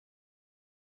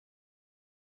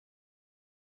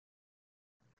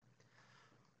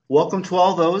Welcome to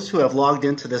all those who have logged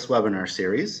into this webinar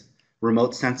series,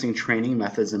 Remote Sensing Training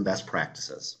Methods and Best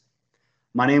Practices.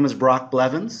 My name is Brock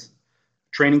Blevins,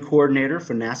 Training Coordinator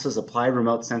for NASA's Applied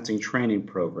Remote Sensing Training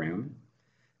Program,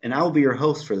 and I will be your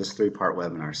host for this three-part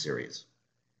webinar series.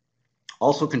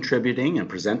 Also contributing and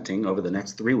presenting over the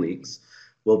next 3 weeks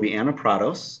will be Anna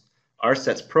Prados,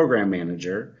 ARSET's Program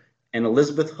Manager, and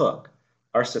Elizabeth Hook,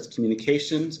 ARSET's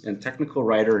Communications and Technical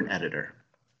Writer and Editor.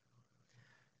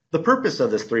 The purpose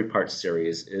of this three-part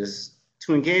series is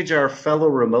to engage our fellow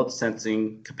remote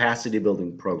sensing capacity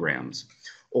building programs,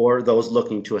 or those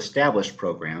looking to establish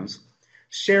programs,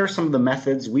 share some of the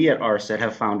methods we at ARSET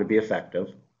have found to be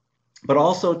effective, but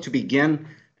also to begin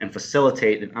and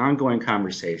facilitate an ongoing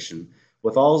conversation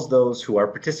with all those who are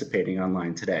participating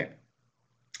online today.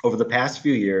 Over the past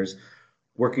few years,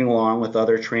 working along with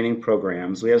other training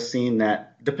programs, we have seen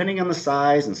that depending on the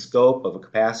size and scope of a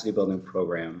capacity building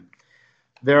program,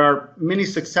 there are many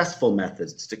successful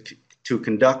methods to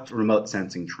conduct remote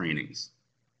sensing trainings.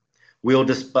 We'll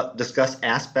discuss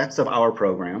aspects of our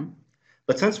program,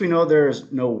 but since we know there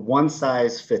is no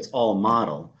one-size-fits-all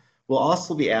model, we'll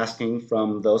also be asking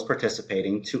from those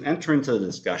participating to enter into the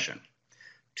discussion,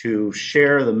 to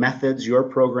share the methods your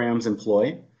programs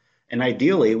employ, and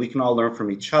ideally we can all learn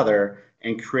from each other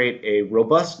and create a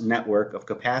robust network of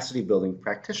capacity building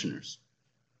practitioners.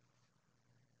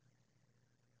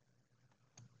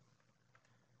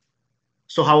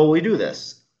 So how will we do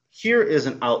this? Here is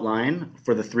an outline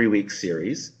for the 3-week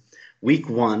series. Week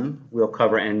 1, we'll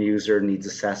cover end user needs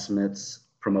assessments,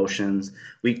 promotions.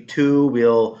 Week 2,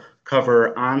 we'll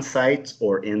cover on-site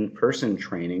or in-person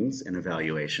trainings and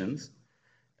evaluations,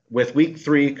 with week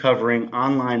 3 covering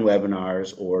online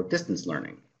webinars or distance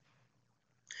learning.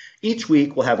 Each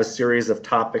week we'll have a series of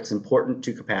topics important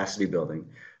to capacity building.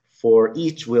 For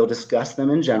each, we'll discuss them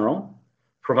in general,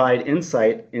 provide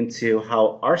insight into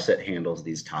how ARSET handles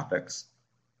these topics,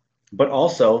 but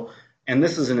also, and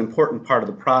this is an important part of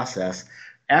the process,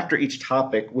 after each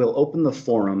topic, we'll open the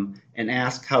forum and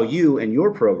ask how you and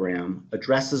your program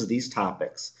addresses these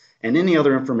topics and any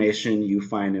other information you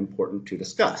find important to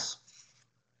discuss.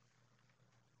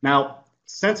 Now,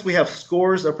 since we have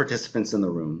scores of participants in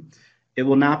the room, it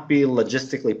will not be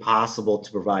logistically possible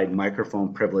to provide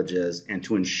microphone privileges and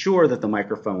to ensure that the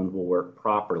microphone will work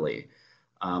properly.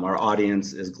 Our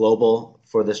audience is global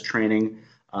for this training.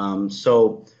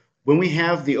 So when we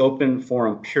have the open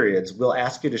forum periods, we'll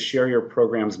ask you to share your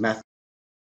program's method.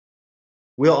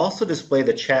 We'll also display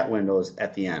the chat windows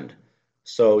at the end,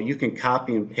 so you can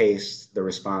copy and paste the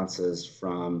responses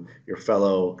from your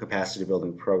fellow capacity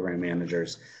building program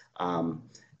managers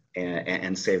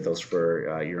and save those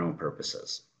for your own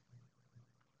purposes.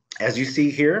 As you see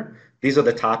here, these are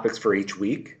the topics for each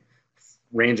week,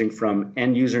 ranging from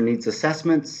end user needs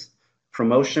assessments,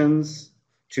 promotions,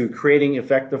 to creating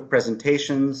effective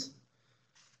presentations,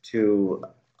 to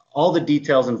all the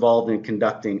details involved in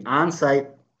conducting on-site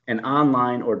and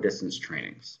online or distance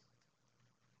trainings.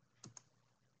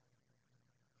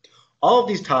 All of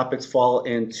these topics fall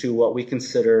into what we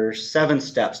consider 7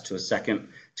 steps to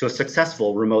a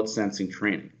successful remote sensing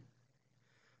training.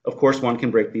 Of course, one can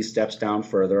break these steps down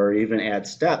further or even add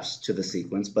steps to the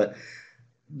sequence, but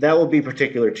that will be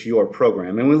particular to your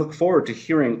program, and we look forward to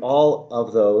hearing all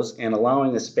of those and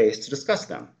allowing a space to discuss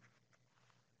them.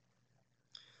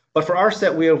 But for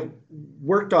ARSET, we have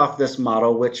worked off this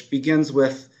model, which begins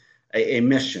with a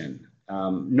mission,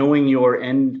 knowing your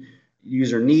end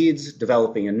user needs,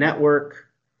 developing a network,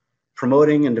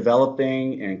 promoting and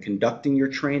developing and conducting your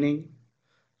training,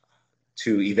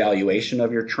 to evaluation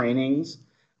of your trainings,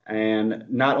 and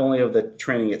not only of the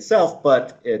training itself,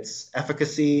 but its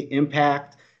efficacy,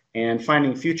 impact, and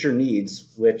finding future needs,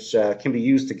 which can be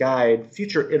used to guide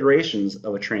future iterations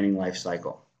of a training life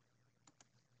cycle.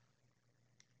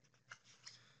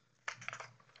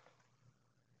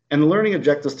 And the learning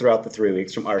objectives throughout the 3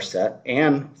 weeks from ARSET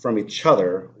and from each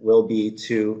other will be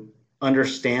to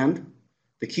understand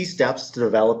the key steps to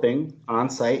developing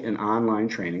on-site and online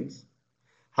trainings,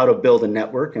 how to build a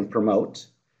network and promote,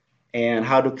 and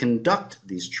how to conduct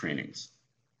these trainings.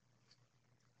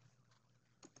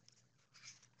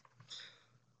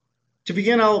 To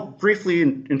begin, I'll briefly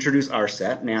introduce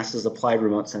ARSET, NASA's Applied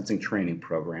Remote Sensing Training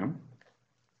Program.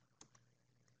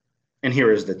 And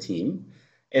here is the team.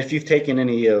 If you've taken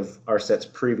any of ARSET's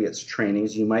previous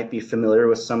trainings, you might be familiar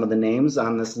with some of the names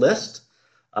on this list.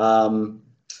 I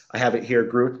have it here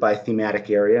grouped by thematic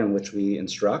area in which we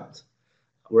instruct.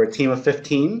 We're a team of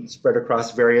 15 spread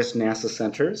across various NASA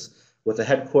centers with a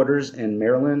headquarters in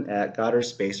Maryland at Goddard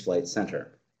Space Flight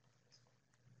Center.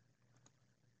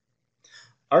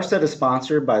 ARSET is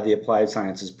sponsored by the Applied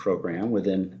Sciences program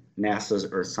within NASA's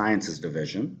Earth Sciences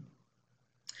Division.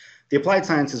 The Applied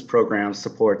Sciences program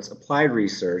supports applied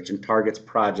research and targets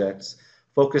projects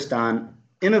focused on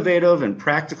innovative and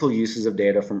practical uses of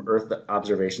data from Earth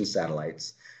observation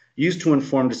satellites used to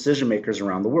inform decision makers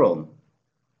around the world.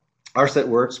 ARSET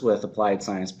works with applied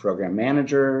science program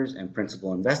managers and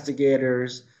principal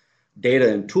investigators,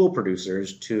 data and tool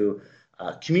producers to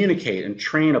communicate and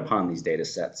train upon these data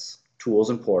sets,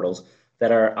 tools, and portals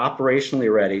that are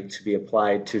operationally ready to be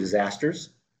applied to disasters,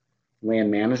 land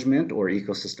management or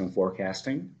ecosystem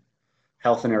forecasting,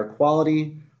 health and air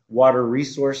quality, water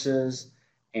resources,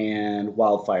 and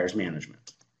wildfires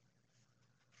management.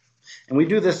 And we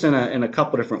do this in a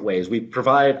couple different ways. We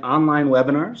provide online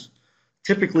webinars,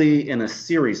 typically in a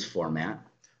series format,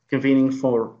 convening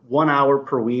for 1 hour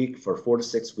per week for 4 to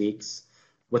 6 weeks,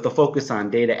 with a focus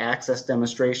on data access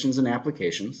demonstrations and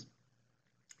applications.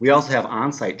 We also have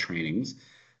on-site trainings.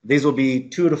 These will be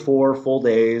 2 to 4 full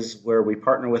days where we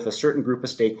partner with a certain group of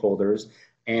stakeholders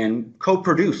and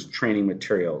co-produce training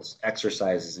materials,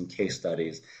 exercises, and case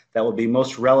studies that will be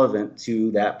most relevant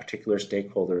to that particular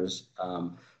stakeholder's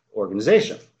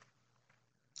organization.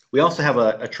 We also have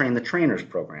a Train the Trainers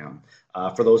program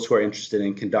for those who are interested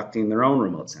in conducting their own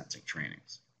remote sensing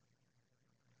trainings.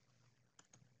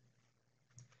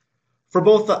 For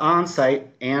both the on-site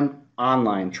and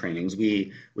online trainings,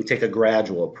 we take a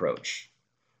gradual approach.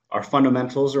 Our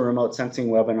fundamentals or remote sensing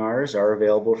webinars are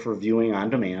available for viewing on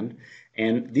demand,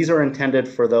 and these are intended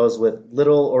for those with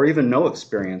little or even no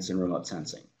experience in remote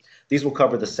sensing. These will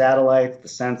cover the satellites, the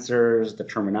sensors, the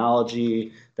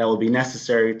terminology that will be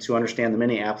necessary to understand the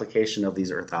many applications of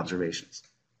these Earth observations.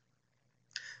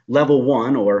 Level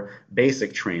 1 or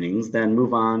basic trainings then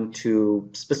move on to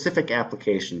specific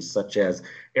applications such as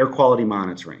air quality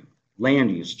monitoring,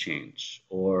 land use change,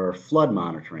 or flood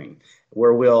monitoring,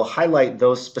 where we'll highlight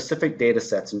those specific data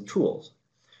sets and tools,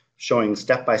 showing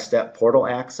step-by-step portal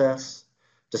access,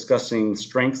 discussing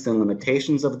strengths and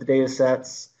limitations of the data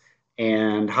sets,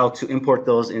 and how to import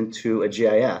those into a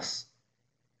GIS.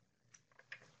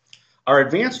 Our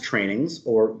advanced trainings,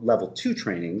 or level 2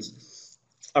 trainings,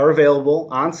 are available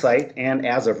on-site, and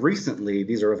as of recently,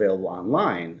 these are available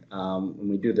online. And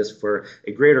we do this for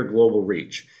a greater global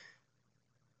reach.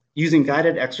 Using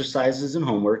guided exercises and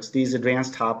homeworks, these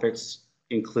advanced topics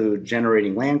include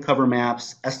generating land cover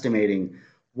maps, estimating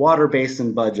water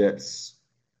basin budgets,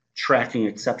 tracking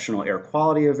exceptional air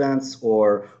quality events,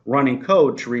 or running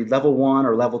code to read level 1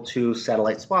 or level 2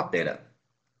 satellite SWAT data.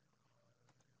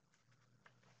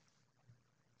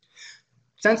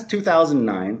 Since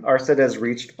 2009, ARSET has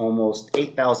reached almost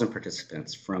 8,000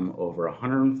 participants from over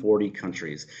 140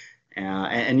 countries.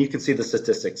 And you can see the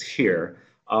statistics here.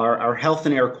 Our health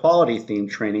and air quality themed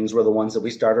trainings were the ones that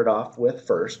we started off with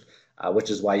first, which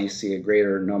is why you see a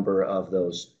greater number of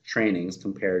those trainings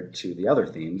compared to the other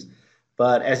themes.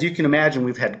 But as you can imagine,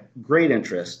 we've had great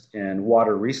interest in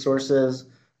water resources,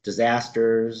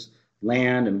 disasters,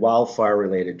 land, and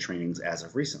wildfire-related trainings as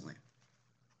of recently.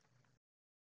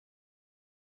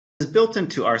 It is built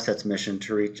into ARSET's mission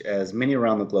to reach as many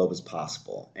around the globe as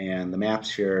possible, and the maps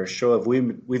here show if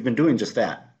we've been doing just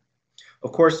that.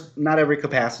 Of course, not every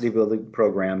capacity building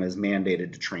program is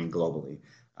mandated to train globally.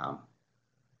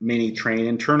 Many train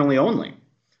internally only.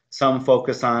 Some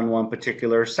focus on one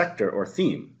particular sector or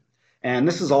theme. And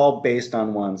this is all based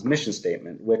on one's mission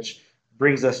statement, which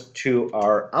brings us to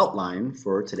our outline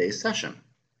for today's session.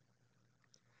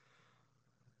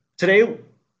 Today,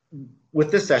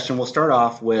 with this session, we'll start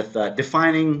off with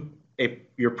defining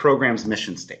your program's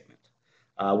mission statement.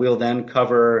 We'll then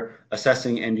cover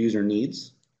assessing end user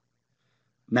needs,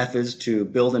 methods to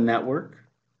build a network,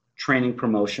 training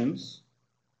promotions,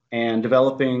 and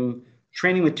developing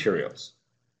training materials.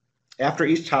 After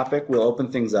each topic, we'll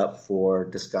open things up for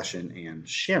discussion and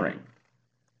sharing.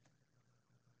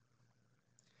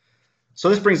 So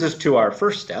this brings us to our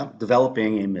first step,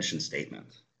 developing a mission statement.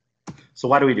 So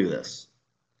why do we do this?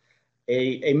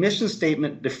 A mission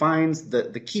statement defines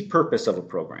the key purpose of a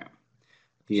program,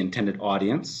 the intended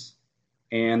audience,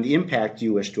 and the impact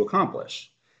you wish to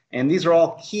accomplish. And these are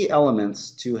all key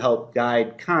elements to help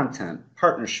guide content,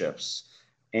 partnerships,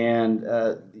 and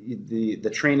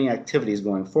the training activities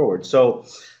going forward. So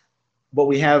what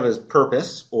we have is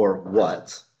purpose, or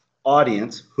what,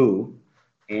 audience, who,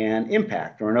 and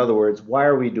impact, or in other words, why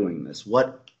are we doing this?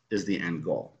 What is the end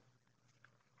goal?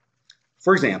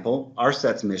 For example,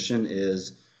 ARSET's mission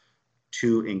is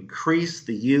to increase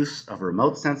the use of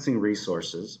remote sensing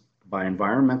resources by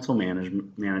environmental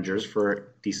managers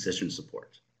for decision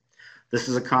support. This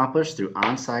is accomplished through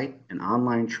on-site and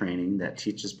online training that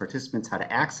teaches participants how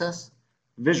to access,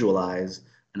 visualize,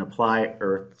 and apply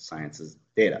earth sciences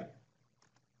data.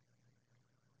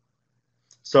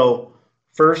 So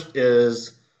first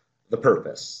is the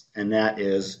purpose, and that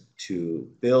is to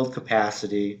build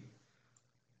capacity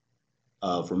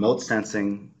of remote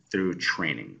sensing through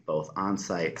training, both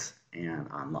on-site and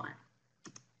online.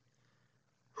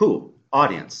 Who?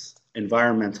 Audience,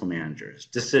 environmental managers,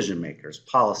 decision makers,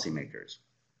 policymakers.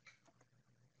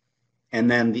 And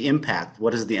then the impact.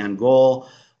 What is the end goal?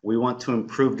 We want to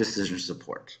improve decision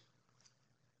support.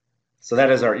 So that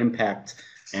is our impact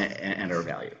and our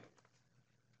value.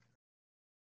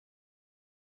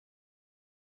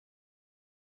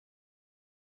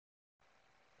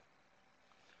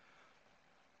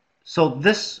 So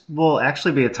this will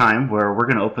actually be a time where we're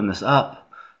going to open this up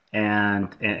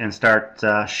and start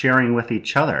sharing with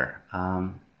each other.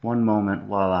 One moment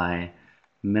while I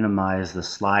minimize the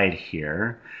slide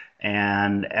here.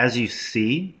 And as you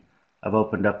see, I've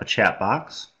opened up a chat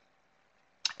box.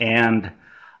 And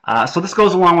so this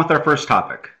goes along with our first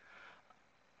topic.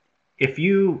 If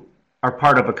you are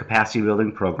part of a capacity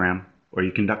building program, or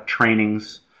you conduct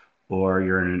trainings, or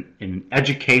you're in an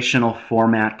educational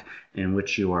format in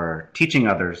which you are teaching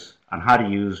others on how to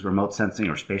use remote sensing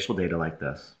or spatial data like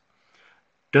this,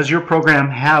 does your program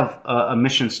have a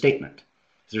mission statement?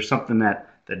 Is there something that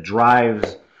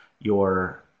drives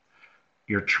your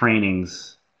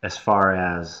trainings as far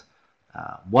as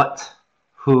what,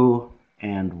 who,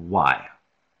 and why?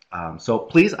 So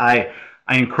please, I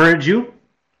encourage you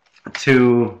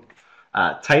to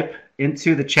type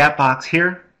into the chat box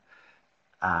here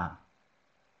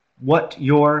what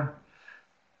your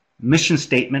mission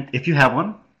statement, if you have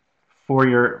one, for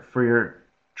your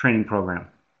training program.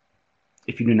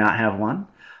 If you do not have one,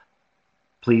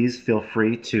 please feel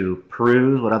free to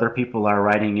peruse what other people are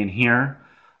writing in here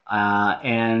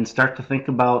and start to think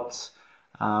about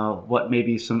what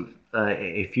maybe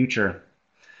a future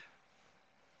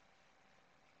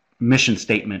mission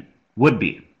statement would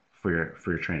be for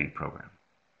your training program.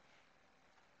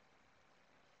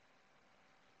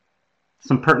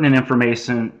 Some pertinent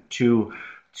information to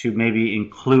maybe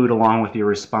include along with your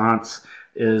response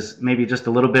is maybe just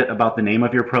a little bit about the name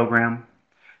of your program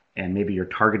and maybe your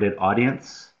targeted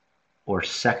audience or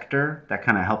sector. That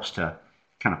kind of helps to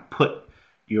kind of put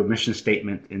your mission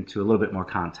statement into a little bit more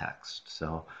context.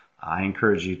 So I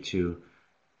encourage you to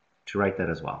write that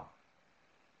as well.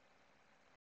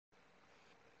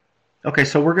 Okay,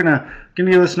 so we're gonna give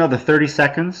this another 30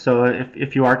 seconds. So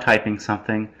if you are typing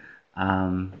something,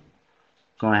 go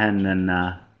ahead and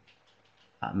then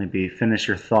maybe finish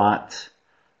your thought.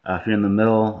 If you're in the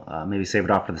middle, maybe save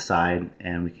it off to the side,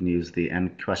 and we can use the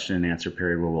end question and answer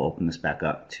period where we'll open this back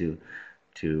up to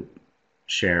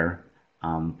share.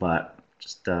 But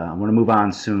just I want to move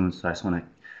on soon, so I just want to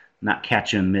not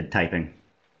catch you in mid-typing.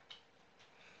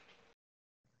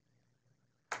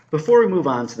 Before we move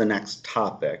on to the next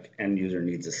topic, end user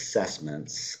needs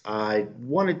assessments, I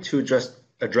wanted to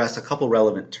address a couple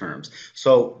relevant terms.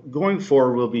 So going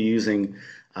forward, we'll be using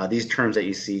these terms that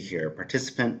you see here: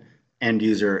 participant, end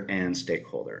user, and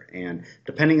stakeholder. And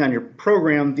depending on your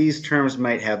program, these terms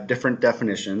might have different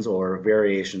definitions or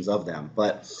variations of them.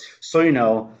 But so you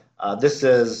know, this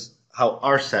is how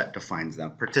ARSET defines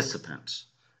them: participant,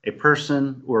 a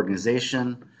person,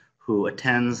 organization who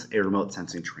attends a remote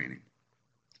sensing training.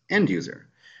 End user,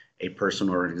 a person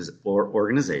or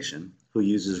organization who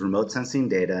uses remote sensing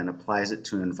data and applies it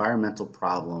to an environmental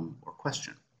problem or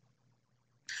question.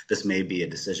 This may be a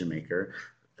decision maker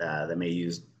that may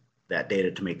use that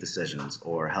data to make decisions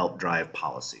or help drive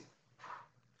policy.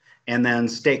 And then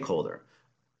stakeholder.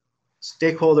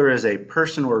 Stakeholder is a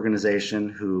person or organization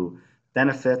who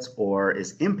benefits or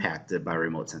is impacted by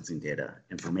remote sensing data,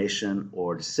 information,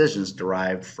 or decisions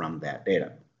derived from that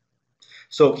data.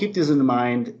 So keep these in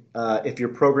mind. If your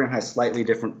program has slightly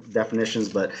different definitions,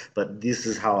 but this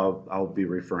is how I'll be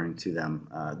referring to them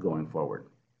going forward.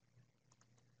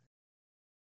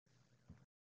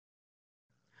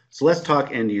 So let's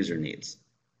talk end user needs.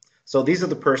 So these are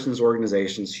the persons or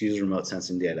organizations who use remote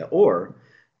sensing data, or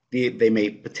they may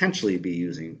potentially be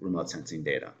using remote sensing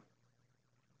data.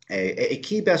 A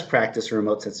key best practice for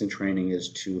remote sensing training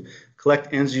is to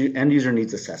collect end user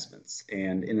needs assessments,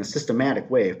 and in a systematic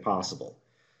way if possible.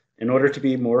 In order to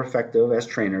be more effective as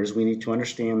trainers, we need to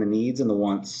understand the needs and the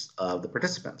wants of the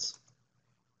participants.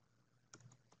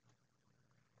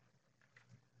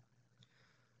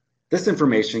 This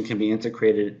information can be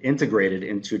integrated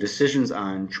into decisions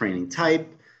on training type,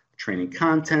 training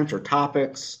content, or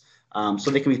topics,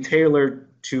 so they can be tailored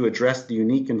to address the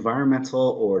unique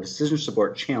environmental or decision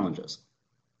support challenges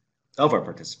of our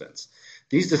participants.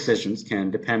 These decisions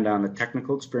can depend on the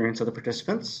technical experience of the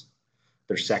participants,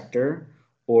 their sector,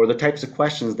 or the types of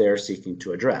questions they are seeking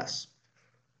to address.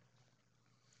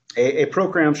 A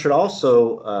program should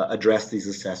also address these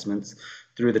assessments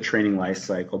through the training life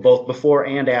cycle, both before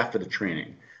and after the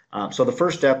training. So the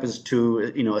first step is to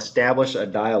establish a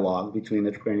dialogue between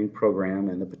the training program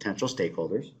and the potential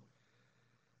stakeholders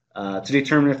to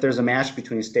determine if there's a match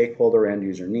between stakeholder and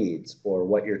user needs or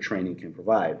what your training can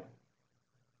provide.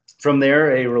 From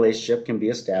there, a relationship can be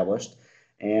established,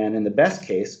 and in the best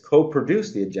case,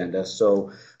 co-produce the agenda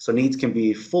so needs can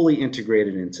be fully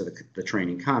integrated into the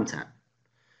training content.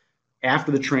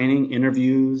 After the training,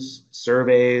 interviews,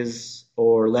 surveys,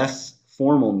 or less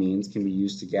formal means can be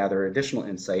used to gather additional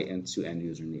insight into end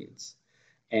user needs.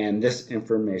 And this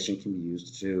information can be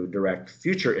used to direct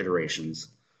future iterations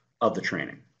of the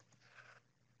training.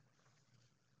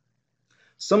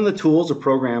 Some of the tools a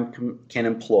program can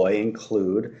employ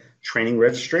include training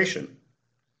registration.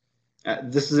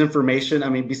 This is information,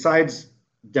 besides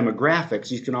demographics,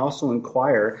 you can also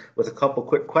inquire with a couple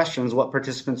quick questions what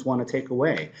participants want to take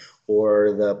away,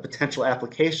 or the potential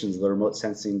applications of the remote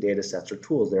sensing data sets or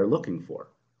tools they're looking for.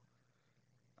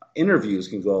 Interviews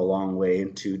can go a long way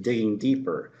into digging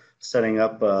deeper, setting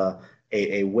up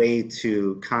a way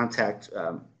to contact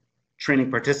training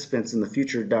participants in the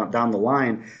future down the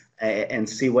line and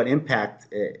see what impact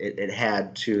it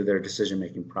had to their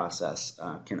decision-making process.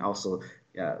 Can also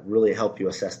really help you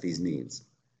assess these needs.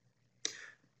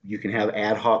 You can have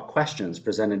ad hoc questions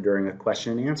presented during a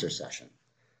question and answer session.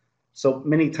 So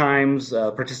many times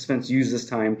participants use this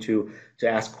time to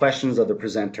ask questions of the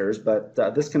presenters, but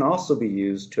this can also be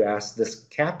used to ask this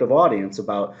captive audience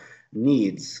about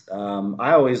needs.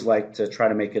 I always like to try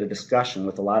to make it a discussion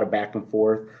with a lot of back and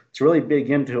forth to really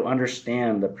begin to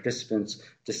understand the participants'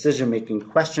 decision-making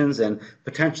questions and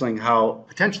potentially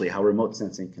how remote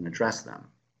sensing can address them.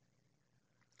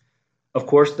 Of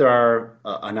course, there are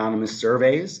anonymous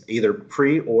surveys, either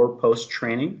pre or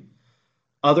post-training.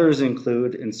 Others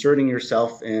include inserting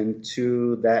yourself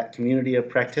into that community of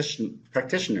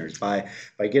practitioners by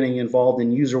getting involved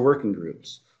in user working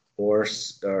groups or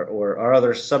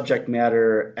other subject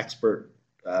matter expert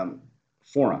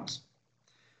forums.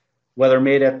 Whether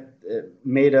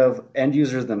made of end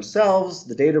users themselves,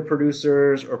 the data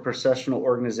producers, or professional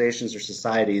organizations or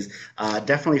societies,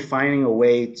 definitely finding a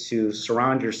way to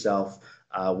surround yourself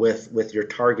with your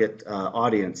target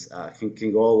audience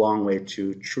can go a long way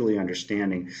to truly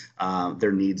understanding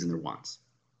their needs and their wants.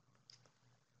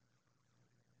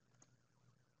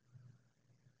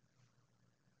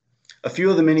 A few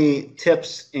of the many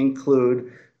tips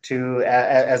include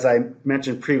as I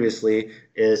mentioned previously,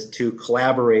 is to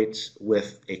collaborate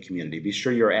with a community. Be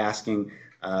sure you're asking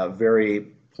very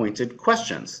pointed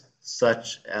questions,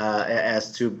 such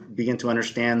as to begin to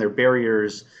understand their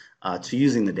barriers to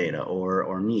using the data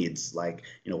or needs, like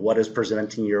what is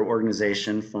preventing your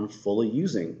organization from fully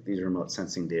using these remote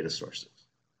sensing data sources?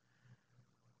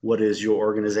 What is your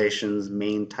organization's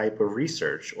main type of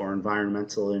research or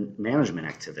environmental and management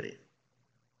activity?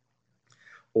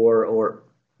 Or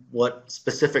what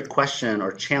specific question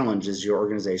or challenge is your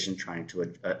organization trying to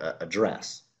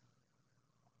address?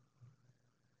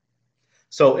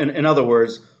 So in other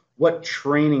words, what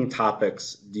training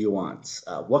topics do you want?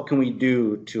 What can we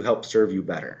do to help serve you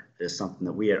better is something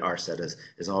that we at ARSET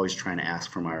is always trying to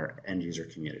ask from our end user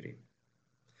community.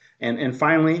 And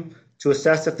finally, to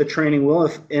assess if the training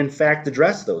will in fact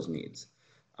address those needs.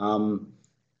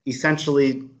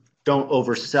 Essentially, don't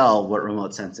oversell what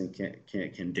remote sensing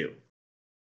can do.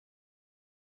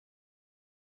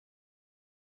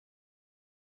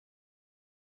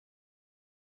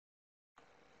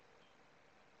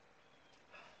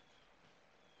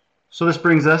 So this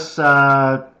brings us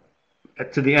to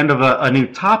the end of a new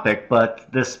topic,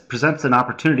 but this presents an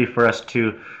opportunity for us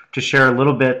to share a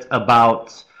little bit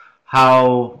about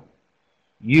how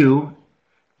you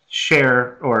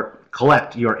share or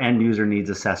collect your end user needs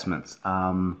assessments.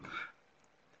 Once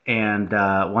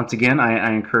again,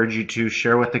 I encourage you to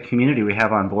share with the community we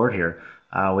have on board here.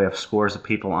 We have scores of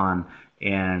people on,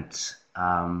 and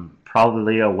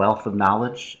probably a wealth of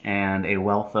knowledge and a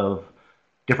wealth of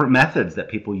different methods that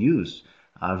people use,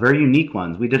 very unique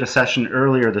ones. We did a session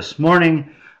earlier this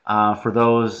morning for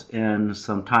those in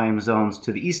some time zones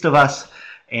to the east of us,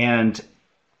 and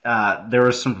there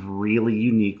are some really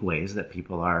unique ways that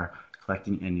people are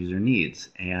collecting end user needs,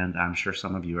 and I'm sure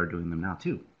some of you are doing them now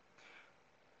too.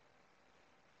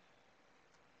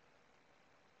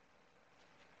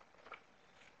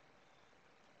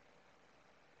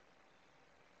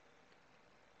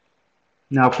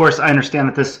 Now, of course, I understand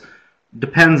that this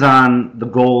depends on the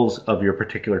goals of your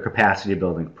particular capacity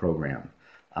building program.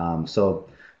 So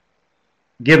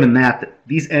given that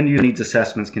these end user needs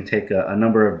assessments can take a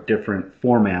number of different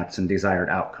formats and desired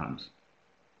outcomes.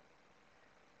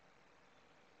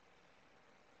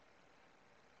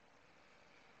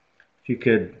 If you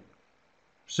could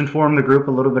just inform the group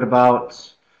a little bit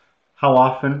about how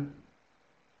often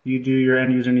you do your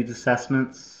end user needs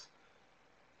assessments,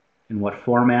 in what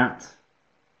format,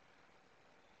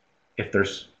 if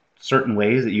there's certain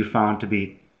ways that you found to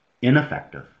be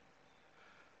ineffective.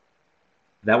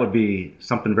 That would be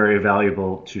something very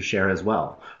valuable to share as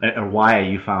well, or why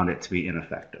you found it to be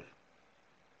ineffective.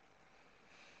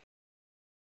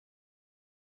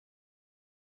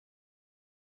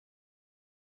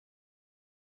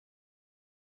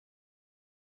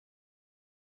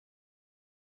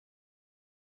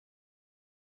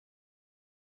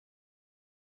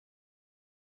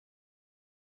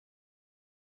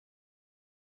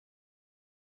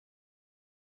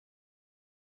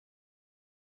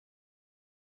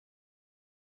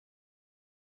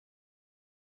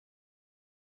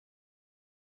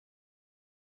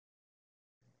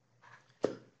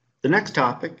 The next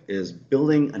topic is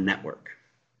building a network.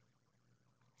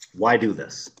 Why do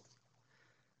this?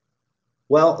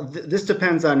 Well, this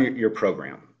depends on your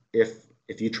program.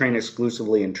 If you train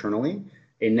exclusively internally,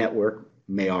 a network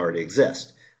may already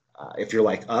exist. If you're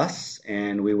like us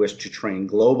and we wish to train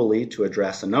globally to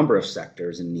address a number of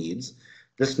sectors and needs,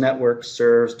 this network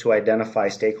serves to identify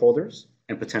stakeholders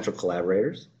and potential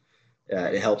collaborators.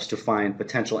 It helps to find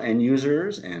potential end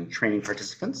users and training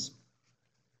participants.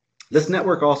 This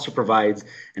network also provides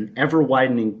an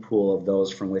ever-widening pool of those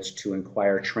from which to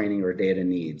inquire training or data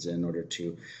needs in order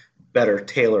to better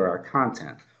tailor our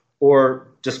content or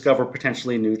discover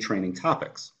potentially new training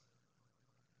topics.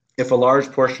 If a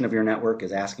large portion of your network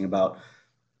is asking about,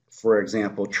 for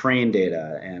example, train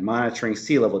data and monitoring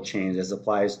sea level change as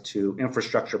applies to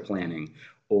infrastructure planning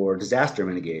or disaster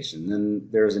mitigation, then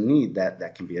there is a need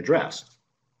that can be addressed.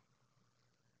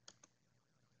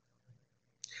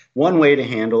 One way to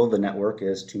handle the network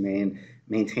is to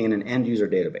maintain an end user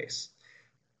database.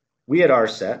 We at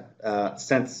ARSET,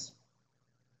 since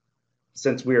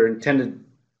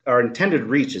our intended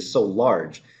reach is so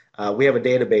large, we have a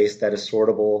database that is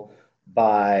sortable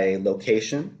by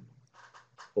location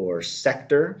or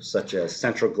sector, such as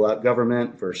central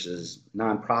government versus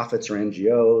nonprofits or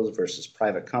NGOs versus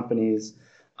private companies.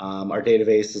 Our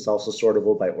database is also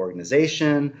sortable by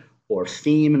organization or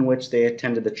theme in which they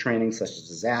attended the training, such as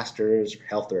disasters,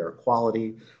 health or air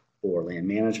quality, or land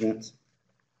management.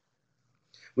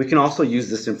 We can also use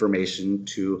this information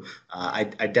to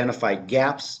identify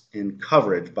gaps in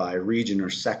coverage by region or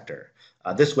sector.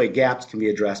 This way, gaps can be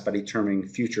addressed by determining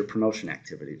future promotion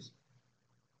activities.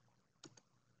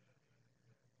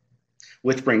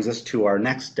 Which brings us to our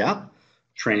next step,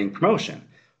 training promotion.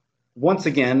 Once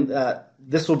again,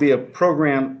 this will be a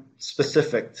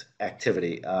program-specific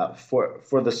activity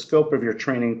for the scope of your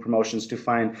training promotions to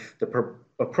find the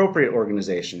appropriate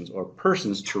organizations or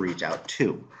persons to reach out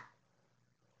to.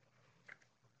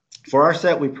 For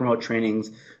ARSET, we promote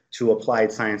trainings to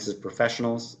applied sciences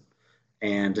professionals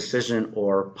and decision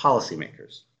or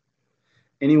policymakers.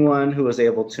 Anyone who is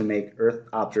able to make Earth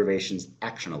observations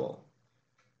actionable.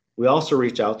 We also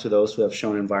reach out to those who have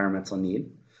shown environmental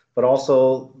need, but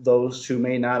also those who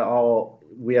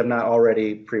we have not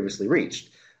already previously reached,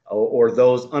 or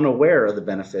those unaware of the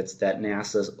benefits that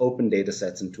NASA's open data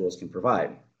sets and tools can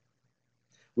provide.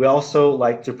 We also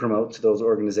like to promote to those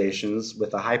organizations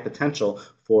with a high potential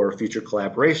for future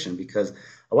collaboration, because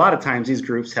a lot of times these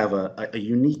groups have a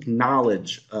unique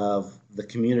knowledge of the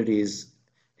communities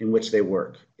in which they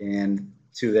work and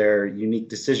to their unique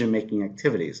decision-making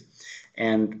activities.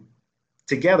 And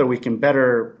together we can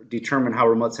better determine how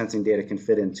remote sensing data can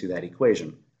fit into that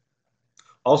equation.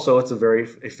 Also, it's very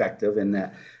effective in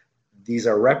that these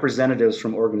are representatives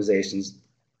from organizations.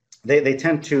 They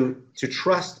tend to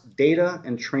trust data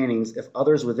and trainings if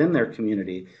others within their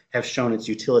community have shown its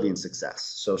utility and success,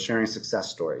 so sharing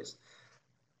success stories.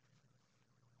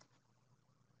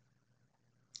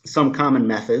 Some common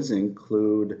methods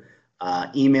include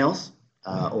emails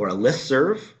or a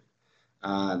listserv.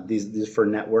 These for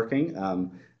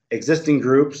networking. Existing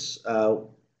groups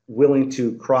willing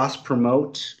to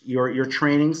cross-promote your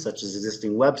training, such as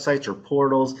existing websites or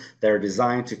portals that are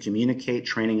designed to communicate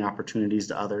training opportunities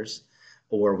to others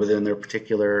or within their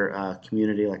particular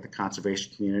community, like the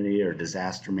conservation community or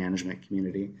disaster management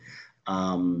community.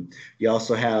 You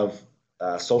also have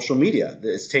social media.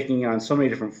 It's taking on so many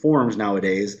different forms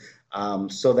nowadays,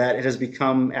 so that it has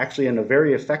become actually a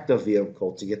very effective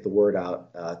vehicle to get the word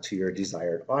out to your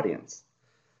desired audience.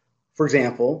 For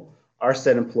example,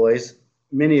 ARSET employs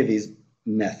many of these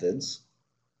methods.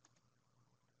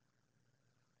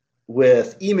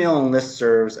 with email and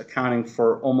listservs accounting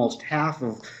for almost half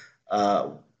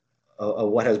of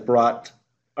what has brought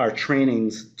our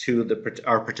trainings to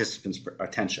our participants'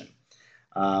 attention,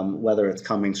 whether it's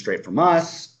coming straight from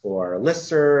us or a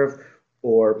listserv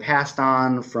or passed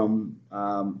on from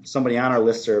somebody on our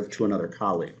listserv to another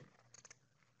colleague.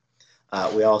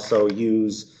 We also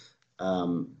use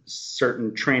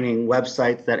certain training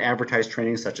websites that advertise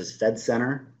training, such as Fed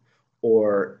Center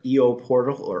or EO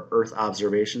Portal or Earth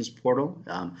Observations Portal.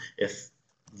 If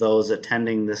those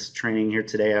attending this training here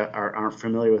today aren't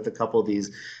familiar with a couple of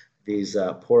these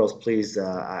portals, please,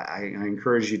 I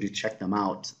encourage you to check them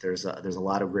out. There's a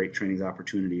lot of great training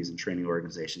opportunities and training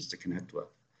organizations to connect with.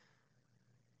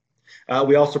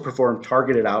 We also perform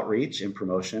targeted outreach and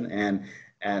promotion,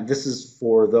 and this is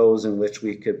for those in which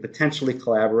we could potentially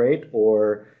collaborate,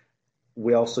 or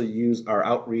we also use our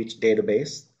outreach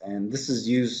database, and this is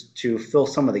used to fill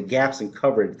some of the gaps in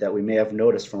coverage that we may have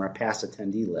noticed from our past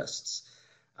attendee lists.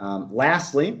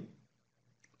 Lastly,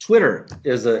 Twitter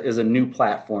is a new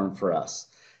platform for us,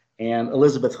 and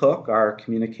Elizabeth Hook, our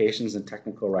communications and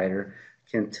technical writer,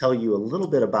 can tell you a little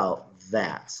bit about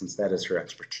that, since that is her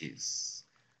expertise.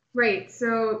 Right,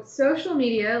 so social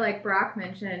media, like Brock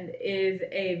mentioned, is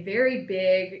a very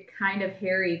big, kind of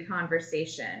hairy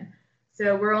conversation.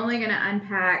 So we're only going to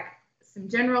unpack some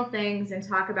general things and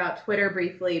talk about Twitter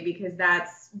briefly, because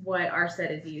that's what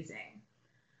ARSET is using.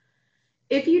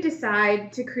 If you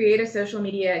decide to create a social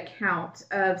media account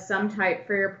of some type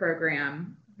for your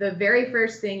program, the very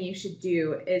first thing you should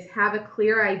do is have a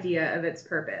clear idea of its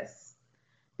purpose.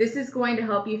 This is going to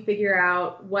help you figure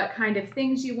out what kind of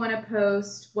things you want to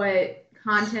post, what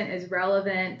content is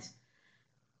relevant,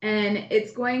 and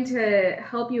it's going to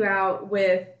help you out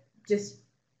with just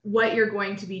what you're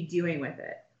going to be doing with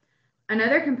it.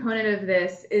 Another component of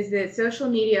this is that social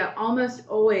media almost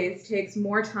always takes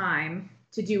more time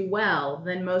to do well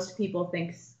than most people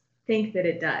think that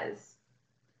it does.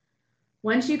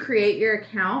 Once you create your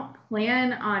account,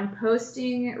 plan on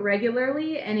posting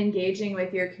regularly and engaging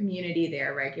with your community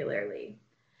there regularly.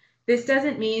 This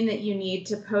doesn't mean that you need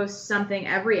to post something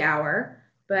every hour,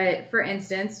 but for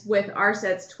instance, with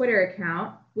ARSET's Twitter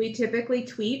account, we typically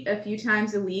tweet a few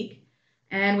times a week,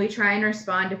 and we try and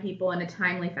respond to people in a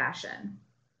timely fashion.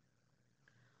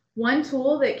 One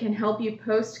tool that can help you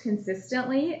post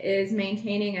consistently is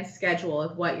maintaining a schedule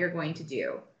of what you're going to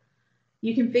do.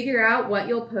 You can figure out what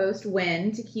you'll post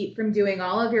when to keep from doing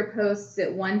all of your posts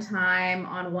at one time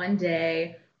on one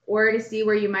day, or to see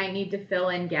where you might need to fill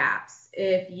in gaps.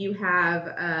 If you have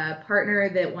a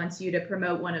partner that wants you to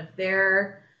promote one of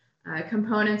their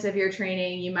components of your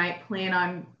training, you might plan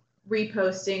on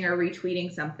reposting or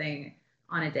retweeting something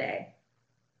on a day.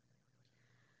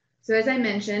 So as I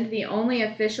mentioned, the only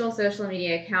official social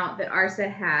media account that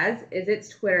ARSET has is its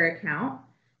Twitter account.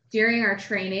 During our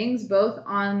trainings, both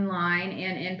online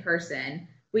and in person,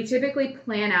 we typically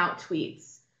plan out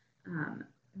tweets.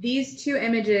 These two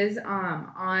images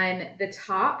on the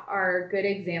top are good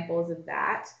examples of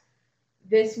that.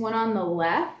 This one on the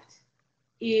left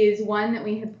is one that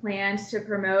we had planned to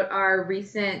promote our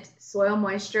recent soil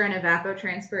moisture and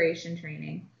evapotranspiration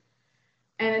training.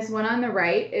 And this one on the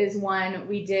right is one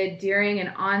we did during an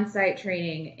on-site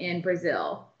training in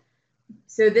Brazil.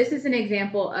 So this is an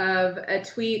example of a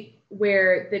tweet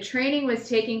where the training was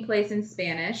taking place in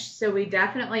Spanish, so we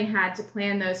definitely had to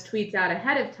plan those tweets out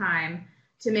ahead of time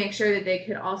to make sure that they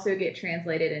could also get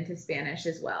translated into Spanish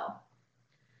as well.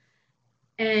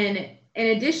 And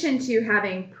in addition to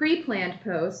having pre-planned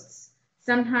posts,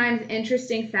 sometimes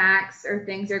interesting facts or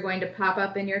things are going to pop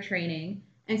up in your training,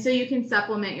 and so you can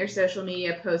supplement your social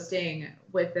media posting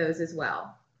with those as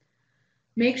well.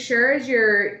 Make sure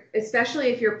especially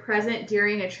if you're present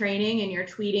during a training and you're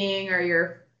tweeting or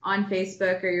you're on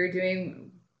Facebook or you're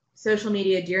doing social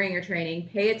media during your training,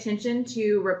 pay attention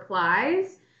to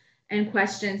replies and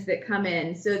questions that come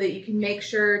in so that you can make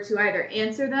sure to either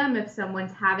answer them if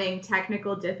someone's having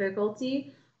technical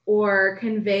difficulty, or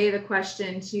convey the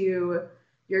question to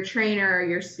your trainer or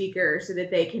your speaker so that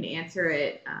they can answer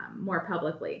it more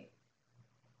publicly.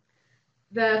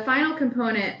 The final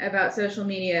component about social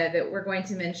media that we're going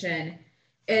to mention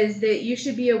is that you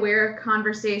should be aware of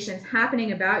conversations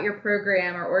happening about your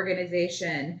program or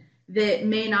organization that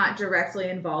may not directly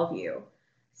involve you.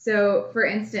 So, for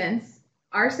instance,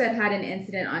 ARSET had an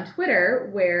incident on Twitter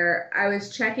where I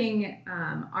was checking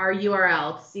our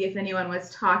URL to see if anyone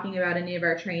was talking about any of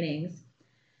our trainings.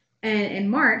 And in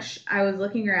March, I was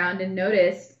looking around and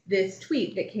noticed this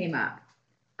tweet that came up.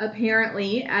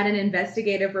 Apparently, at an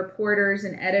investigative reporters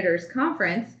and editors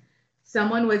conference,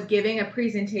 someone was giving a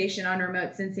presentation on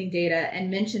remote sensing data and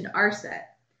mentioned ARSET.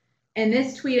 And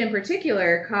this tweet in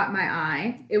particular caught my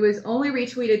eye. It was only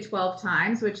retweeted 12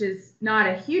 times, which is not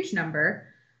a huge number,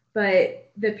 but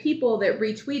the people that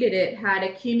retweeted it had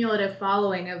a cumulative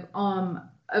following of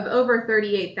over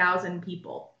 38,000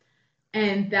 people.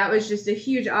 And that was just a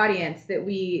huge audience that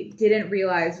we didn't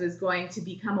realize was going to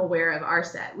become aware of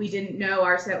ARSET. We didn't know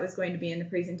ARSET was going to be in the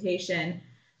presentation.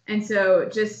 And so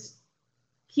just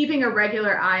keeping a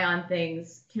regular eye on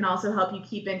things can also help you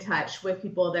keep in touch with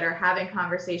people that are having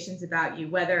conversations about you,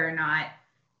 whether or not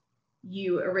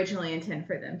you originally intend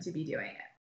for them to be doing it.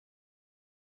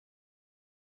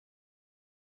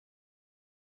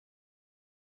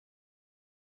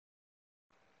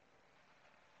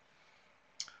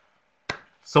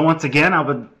 So once again, I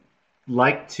would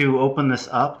like to open this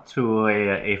up to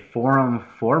a forum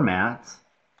format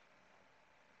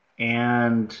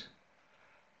and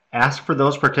ask for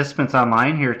those participants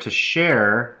online here to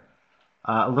share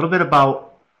a little bit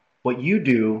about what you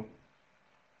do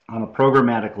on a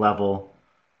programmatic level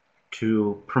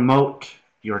to promote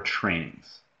your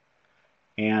trainings.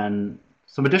 And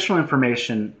some additional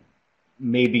information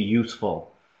may be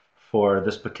useful for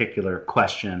this particular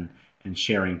question and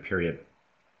sharing period.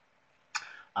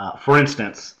 For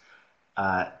instance,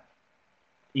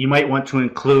 you might want to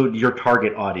include your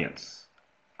target audience.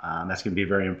 That's going to be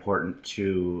very important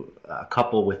to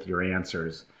couple with your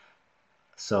answers.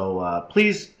 So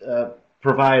please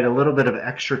provide a little bit of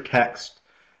extra text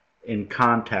in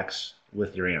context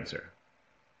with your answer.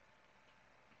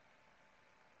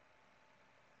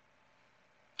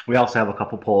 We also have a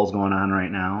couple polls going on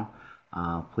right now.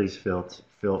 Please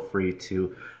feel free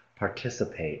to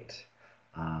participate.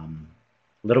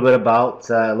 A little bit about,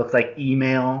 it looks like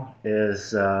email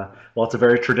is, well, it's a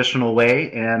very traditional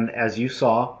way, and as you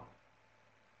saw,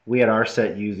 we at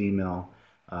ARSET use email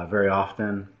very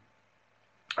often.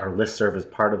 Our listserv is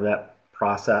part of that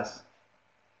process.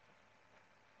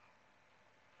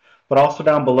 But also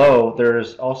down below,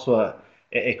 there's also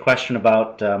a question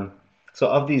about, so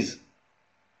of these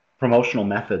promotional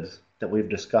methods that we've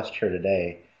discussed here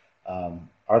today,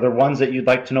 are there ones that you'd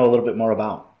like to know a little bit more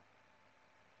about?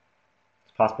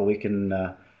 It's possible we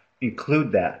can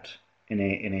include that in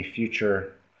a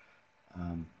future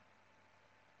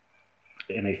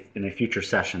in a future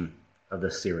session of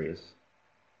this series.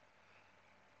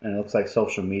 And it looks like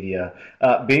social media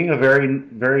being a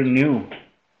very new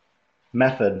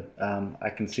method. I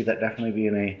can see that definitely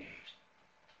being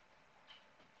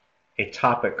a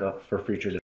topic for future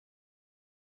discussion.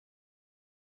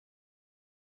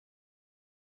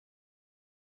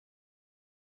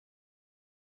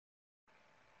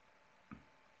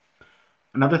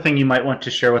 Another thing you might want to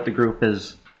share with the group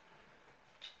is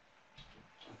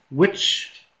which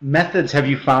methods have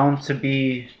you found to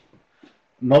be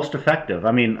most effective?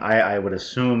 I mean, I would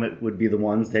assume it would be the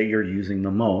ones that you're using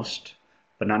the most,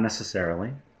 but not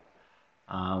necessarily.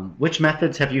 Which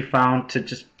methods have you found to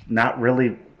just not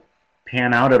really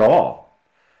pan out at all?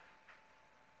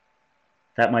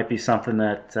 That might be something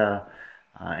that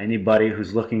anybody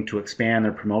who's looking to expand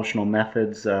their promotional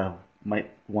methods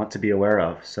might want to be aware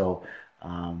of. So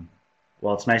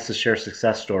while it's nice to share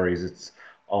success stories, it's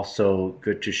also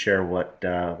good to share what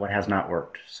has not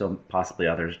worked, so possibly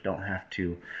others don't have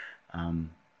to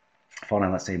fall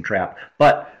down that same trap.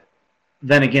 But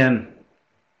then again,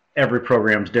 every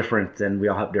program is different, and we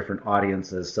all have different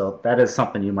audiences, so that is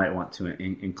something you might want to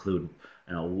include,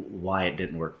 you know, why it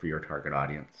didn't work for your target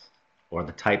audience or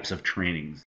the types of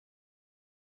trainings.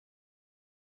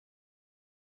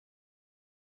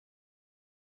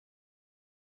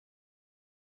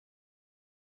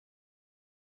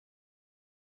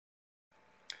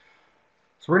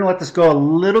 So we're going to let this go a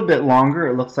little bit longer.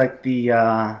 It looks like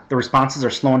the responses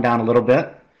are slowing down a little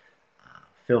bit.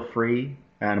 Feel free,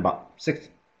 in about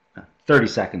 30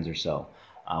 seconds or so.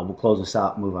 We'll close this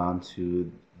out and move on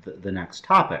to the next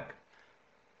topic.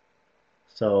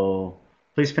 So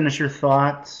please finish your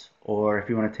thoughts, or if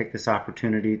you want to take this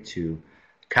opportunity to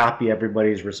copy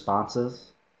everybody's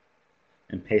responses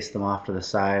and paste them off to the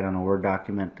side on a Word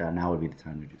document, now would be the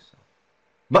time to do so.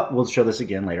 But we'll show this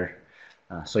again later,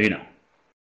 so you know.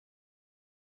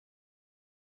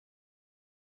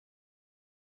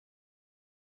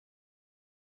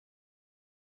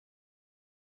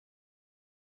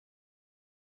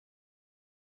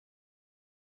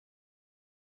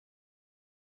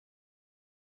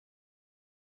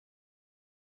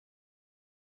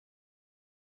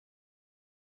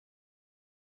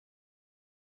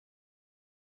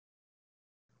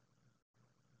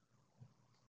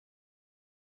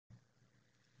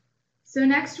 So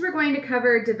next we're going to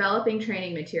cover developing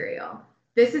training material.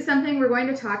 This is something we're going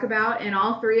to talk about in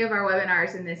all 3 of our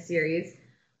webinars in this series.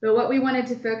 But what we wanted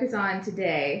to focus on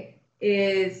today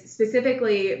is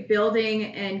specifically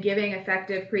building and giving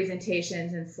effective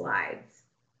presentations and slides.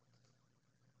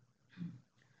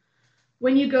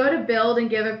 When you go to build and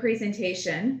give a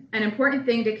presentation, an important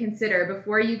thing to consider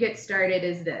before you get started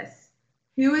is this.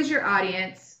 Who is your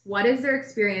audience? What is their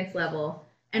experience level?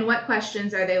 And what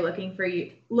questions are they looking for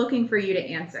you to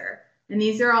answer? And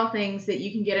these are all things that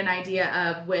you can get an idea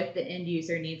of with the end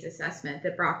user needs assessment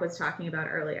that Brock was talking about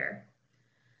earlier.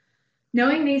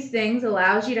 Knowing these things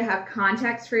allows you to have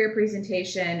context for your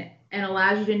presentation and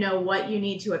allows you to know what you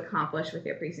need to accomplish with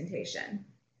your presentation.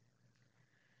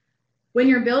 When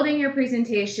you're building your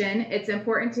presentation, it's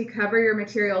important to cover your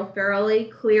material thoroughly,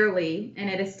 clearly, and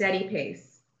at a steady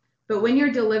pace. But when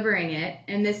you're delivering it,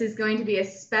 and this is going to be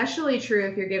especially true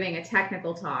if you're giving a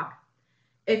technical talk,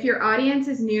 if your audience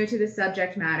is new to the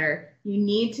subject matter, you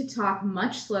need to talk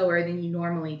much slower than you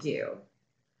normally do.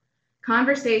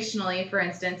 Conversationally, for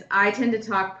instance, I tend to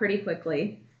talk pretty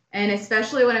quickly, and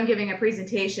especially when I'm giving a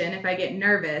presentation, if I get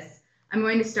nervous, I'm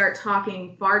going to start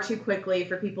talking far too quickly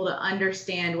for people to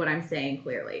understand what I'm saying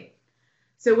clearly.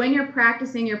 So when you're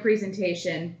practicing your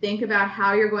presentation, think about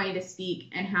how you're going to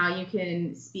speak and how you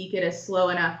can speak at a slow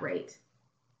enough rate.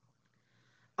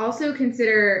 Also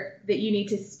consider that you need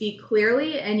to speak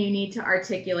clearly and you need to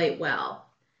articulate well.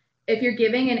 If you're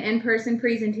giving an in-person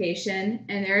presentation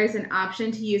and there is an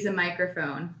option to use a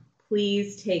microphone,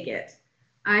 please take it.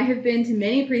 I have been to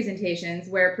many presentations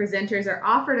where presenters are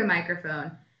offered a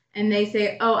microphone and they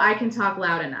say, oh, I can talk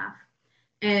loud enough.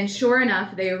 And sure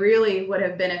enough, they really would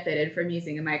have benefited from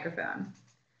using a microphone.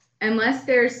 Unless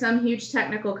there's some huge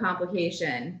technical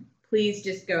complication, please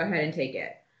just go ahead and take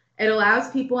it. It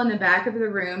allows people in the back of the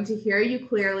room to hear you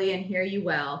clearly and hear you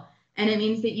well, and it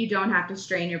means that you don't have to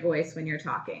strain your voice when you're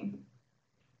talking.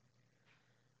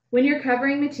 When you're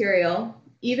covering material,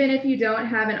 even if you don't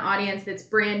have an audience that's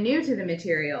brand new to the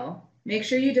material, make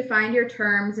sure you define your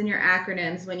terms and your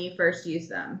acronyms when you first use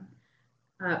them.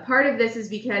 Part of this is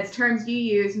because terms you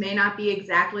use may not be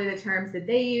exactly the terms that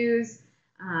they use.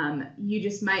 You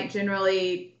just might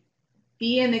generally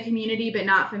be in the community but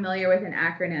not familiar with an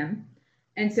acronym.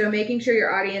 And so making sure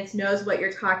your audience knows what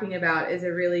you're talking about is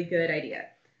a really good idea.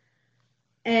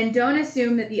 And don't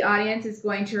assume that the audience is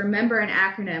going to remember an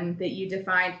acronym that you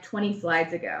defined 20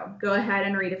 slides ago. Go ahead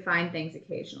and redefine things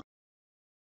occasionally.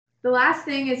 The last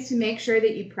thing is to make sure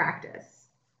that you practice.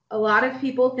 A lot of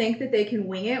people think that they can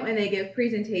wing it when they give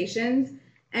presentations,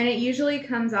 and it usually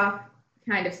comes off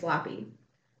kind of sloppy.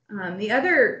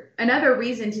 Another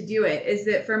reason to do it is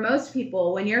that for most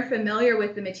people, when you're familiar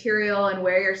with the material and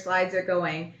where your slides are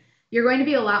going, you're going to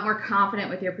be a lot more confident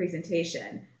with your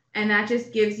presentation. And that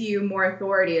just gives you more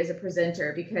authority as a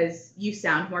presenter because you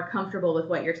sound more comfortable with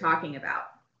what you're talking about.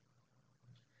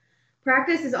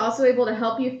 Practice is also able to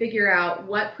help you figure out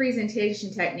what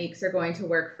presentation techniques are going to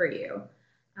work for you.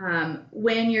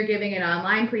 When you're giving an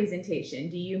online presentation,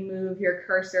 do you move your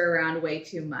cursor around way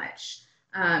too much?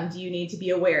 Do you need to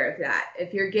be aware of that?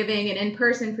 If you're giving an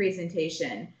in-person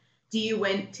presentation, do you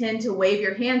tend to wave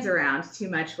your hands around too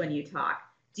much when you talk?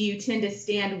 Do you tend to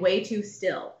stand way too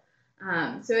still?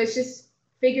 So it's just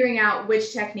figuring out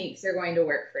which techniques are going to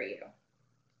work for you.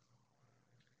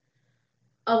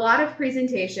 A lot of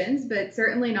presentations, but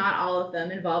certainly not all of them,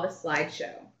 involve a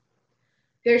slideshow.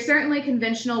 There's certainly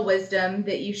conventional wisdom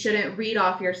that you shouldn't read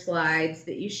off your slides,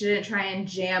 that you shouldn't try and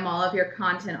jam all of your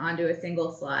content onto a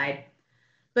single slide.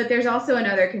 But there's also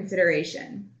another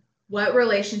consideration. What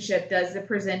relationship does the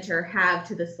presenter have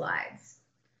to the slides?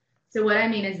 So what I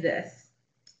mean is this.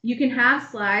 You can have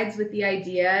slides with the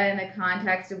idea and the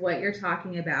context of what you're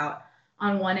talking about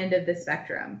on one end of the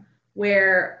spectrum,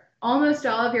 where almost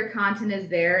all of your content is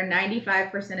there,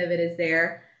 95% of it is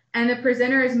there, and the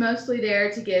presenter is mostly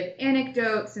there to give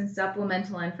anecdotes and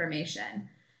supplemental information.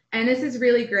 And this is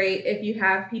really great if you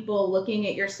have people looking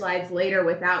at your slides later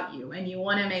without you, and you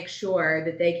want to make sure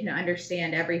that they can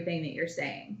understand everything that you're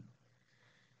saying.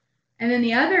 And then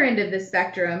the other end of the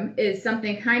spectrum is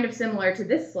something kind of similar to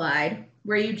this slide,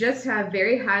 where you just have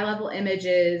very high-level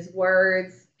images,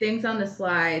 words, things on the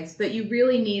slides, but you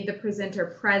really need the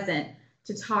presenter present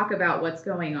to talk about what's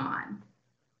going on.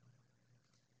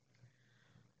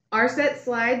 ARSET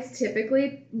slides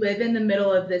typically live in the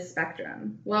middle of this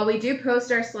spectrum. While we do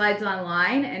post our slides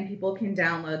online and people can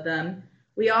download them,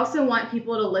 we also want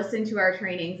people to listen to our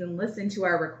trainings and listen to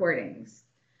our recordings.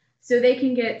 So they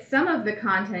can get some of the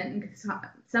content and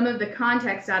some of the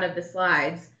context out of the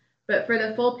slides, but for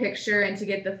the full picture and to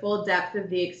get the full depth of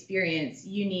the experience,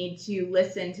 you need to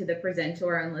listen to the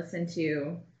presenter and listen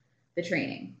to the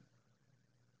training.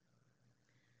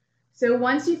 So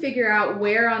once you figure out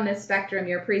where on the spectrum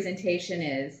your presentation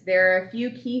is, there are a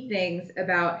few key things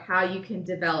about how you can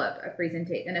develop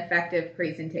an effective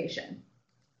presentation.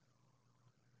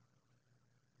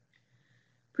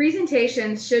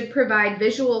 Presentations should provide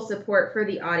visual support for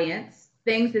the audience,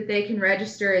 things that they can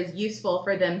register as useful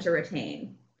for them to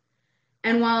retain.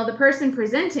 And while the person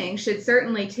presenting should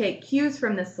certainly take cues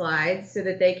from the slides so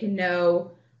that they can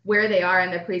know where they are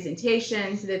in the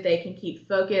presentation, so that they can keep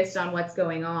focused on what's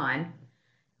going on,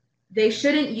 they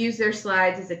shouldn't use their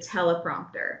slides as a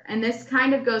teleprompter. And this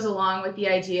kind of goes along with the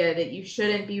idea that you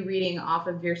shouldn't be reading off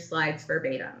of your slides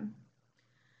verbatim.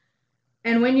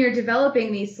 And when you're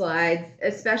developing these slides,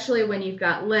 especially when you've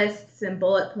got lists and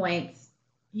bullet points,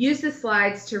 use the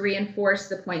slides to reinforce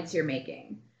the points you're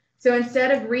making. So instead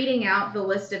of reading out the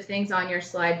list of things on your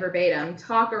slide verbatim,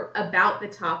 talk about the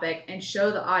topic and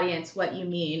show the audience what you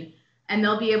mean, and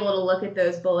they'll be able to look at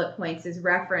those bullet points as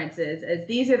references, as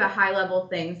these are the high-level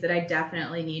things that I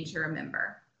definitely need to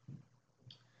remember.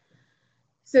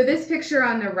 So this picture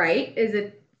on the right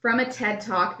is from a TED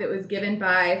Talk that was given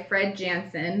by Fred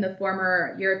Jansen, the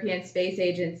former European Space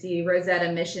Agency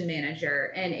Rosetta mission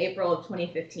manager, in April of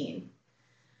 2015.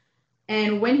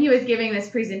 And when he was giving this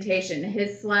presentation,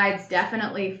 his slides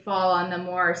definitely fall on the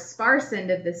more sparse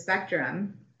end of the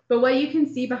spectrum. But what you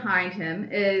can see behind him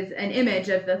is an image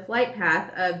of the flight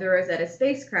path of the Rosetta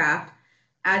spacecraft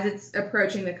as it's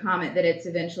approaching the comet that it's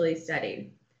eventually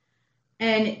studied.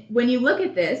 And when you look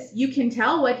at this, you can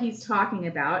tell what he's talking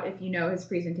about if you know his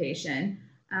presentation.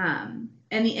 And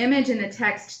the image and the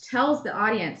text tells the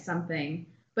audience something,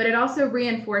 but it also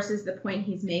reinforces the point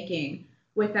he's making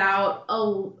without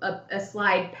a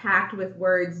slide packed with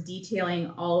words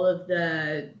detailing all of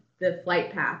the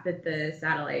flight path that the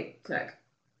satellite took.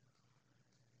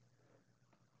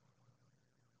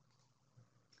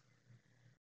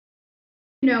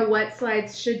 You know what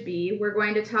slides should be, we're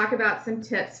going to talk about some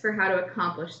tips for how to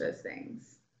accomplish those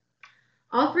things.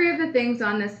 All three of the things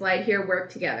on this slide here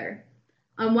work together.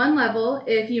 On one level,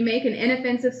 if you make an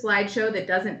inoffensive slideshow that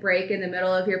doesn't break in the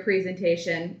middle of your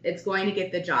presentation, it's going to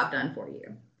get the job done for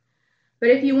you. But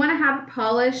if you want to have a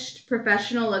polished,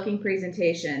 professional-looking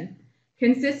presentation,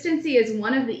 consistency is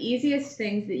one of the easiest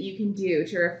things that you can do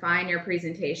to refine your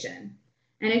presentation.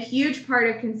 And a huge part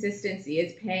of consistency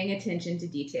is paying attention to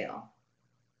detail.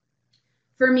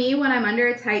 For me, when I'm under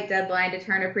a tight deadline to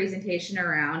turn a presentation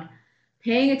around,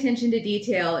 paying attention to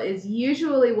detail is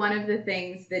usually one of the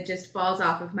things that just falls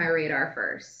off of my radar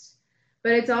first.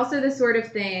 But it's also the sort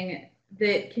of thing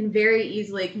that can very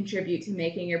easily contribute to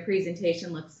making your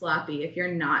presentation look sloppy if you're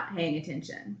not paying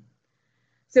attention.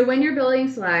 So when you're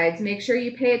building slides, make sure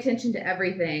you pay attention to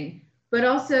everything, but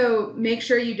also make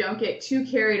sure you don't get too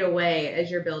carried away as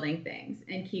you're building things,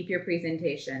 and keep your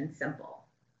presentation simple.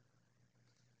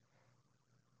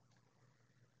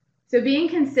 So being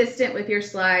consistent with your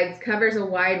slides covers a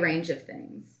wide range of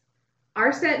things.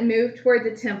 ARSET moved towards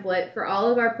a template for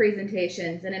all of our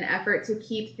presentations in an effort to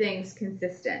keep things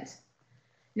consistent.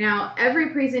 Now,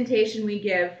 every presentation we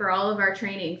give for all of our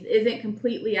trainings isn't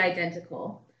completely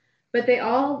identical, but they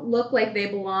all look like they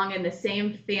belong in the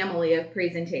same family of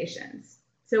presentations.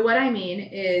 So what I mean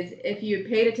is, if you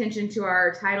paid attention to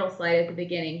our title slide at the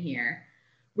beginning here,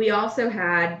 we also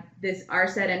had this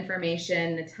ARSET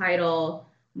information, the title,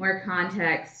 more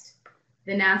context,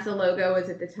 the NASA logo is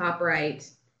at the top right,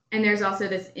 and there's also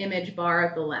this image bar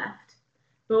at the left.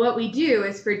 But what we do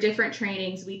is, for different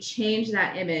trainings, we change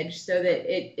that image so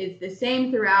that it is the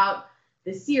same throughout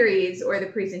the series or the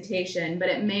presentation, but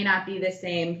it may not be the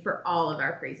same for all of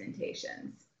our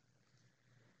presentations.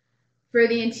 For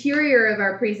the interior of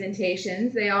our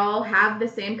presentations, they all have the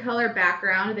same color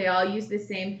background, they all use the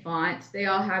same font, they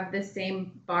all have the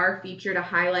same bar feature to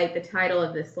highlight the title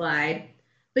of the slide.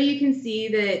 But you can see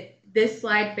that this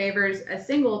slide favors a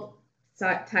single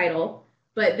title,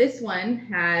 but this one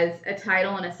has a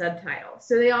title and a subtitle.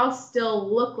 So they all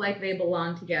still look like they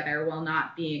belong together while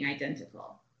not being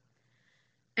identical.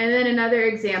 And then another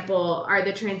example are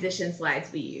the transition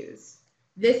slides we use.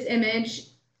 This image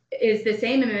is the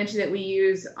same image that we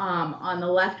use on the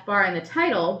left bar in the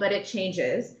title, but it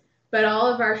changes. But all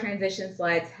of our transition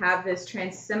slides have this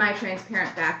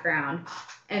semi-transparent background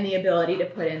and the ability to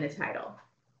put in the title.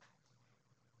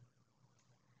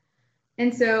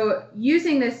 And so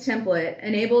using this template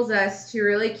enables us to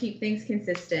really keep things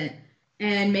consistent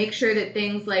and make sure that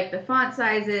things like the font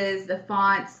sizes, the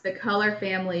fonts, the color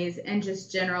families, and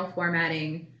just general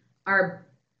formatting are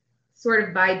sort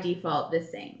of by default the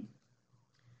same.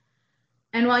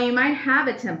 And while you might have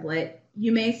a template,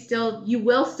 you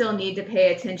will still need to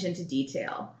pay attention to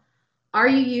detail. Are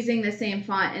you using the same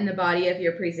font in the body of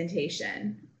your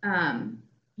presentation?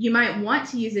 you might want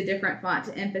to use a different font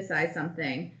to emphasize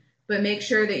something, but make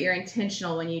sure that you're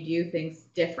intentional when you do things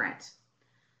different.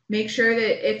 Make sure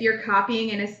that if you're copying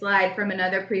in a slide from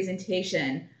another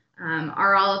presentation,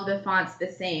 are all of the fonts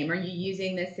the same? Are you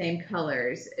using the same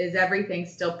colors? Is everything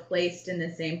still placed in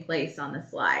the same place on the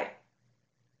slide?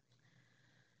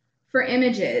 For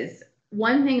images,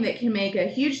 one thing that can make a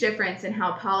huge difference in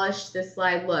how polished the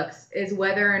slide looks is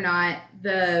whether or not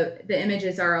the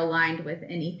images are aligned with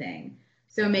anything.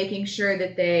 So making sure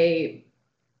that they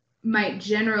might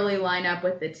generally line up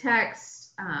with the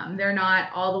text, they're not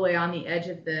all the way on the edge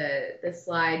of the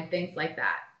slide, things like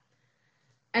that.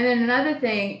 And then another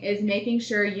thing is making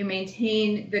sure you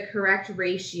maintain the correct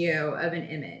ratio of an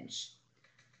image.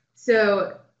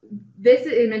 So this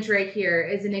image right here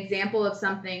is an example of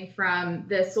something from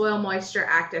the Soil Moisture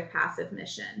Active Passive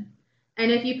mission.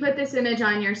 And if you put this image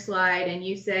on your slide and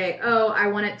you say, oh, I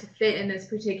want it to fit in this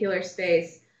particular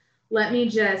space, let me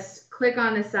just click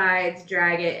on the sides,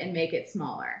 drag it, and make it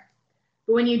smaller.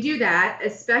 But when you do that,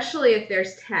 especially if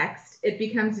there's text, it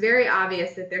becomes very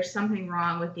obvious that there's something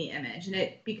wrong with the image, and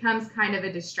it becomes kind of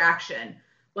a distraction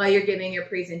while you're giving your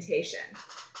presentation.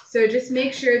 So just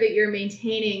make sure that you're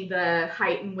maintaining the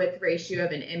height and width ratio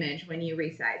of an image when you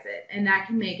resize it, and that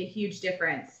can make a huge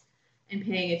difference in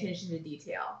paying attention to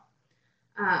detail.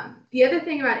 The other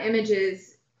thing about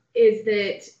images is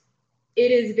that it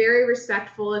is very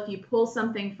respectful if you pull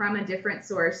something from a different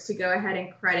source to go ahead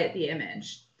and credit the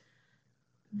image.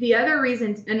 Another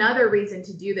reason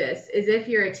to do this is if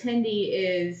your attendee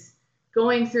is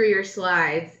going through your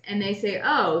slides and they say,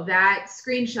 oh, that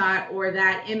screenshot or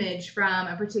that image from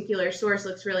a particular source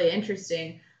looks really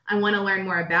interesting, I want to learn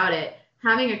more about it.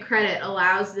 Having a credit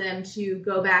allows them to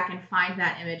go back and find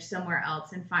that image somewhere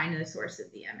else and find the source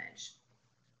of the image.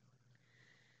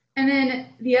 And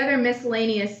then the other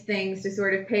miscellaneous things to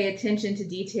sort of pay attention to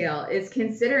detail is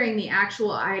considering the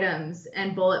actual items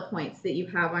and bullet points that you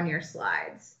have on your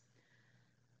slides.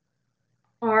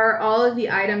 Are all of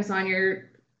the items on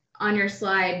your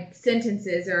slide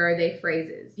sentences, or are they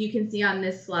phrases? You can see on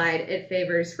this slide it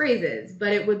favors phrases,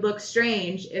 but it would look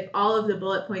strange if all of the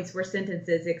bullet points were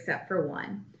sentences except for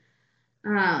one.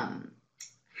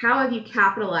 How have you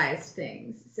capitalized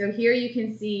things? So here you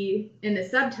can see in the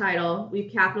subtitle,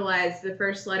 we've capitalized the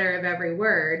first letter of every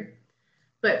word,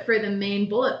 but for the main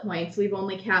bullet points, we've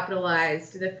only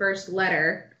capitalized the first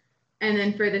letter, and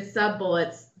then for the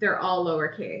sub-bullets, they're all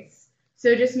lowercase.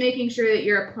 So just making sure that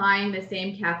you're applying the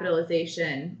same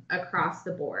capitalization across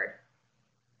the board.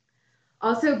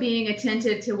 Also being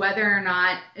attentive to whether or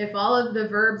not, if all of the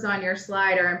verbs on your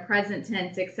slide are in present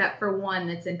tense except for one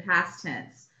that's in past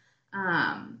tense,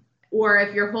 or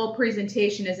if your whole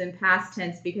presentation is in past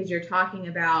tense because you're talking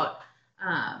about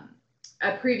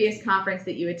a previous conference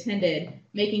that you attended,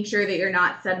 making sure that you're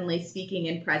not suddenly speaking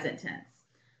in present tense.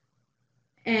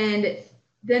 And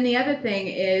then the other thing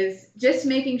is just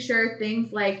making sure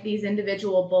things like these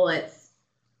individual bullets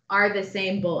are the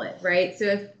same bullet, right? So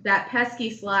if that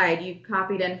pesky slide you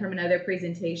copied in from another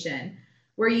presentation,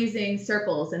 we're using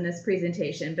circles in this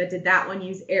presentation, but did that one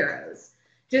use arrows?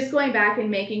 Just going back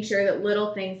and making sure that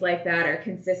little things like that are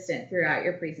consistent throughout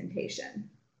your presentation.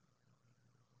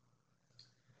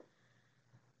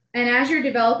 And as you're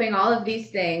developing all of these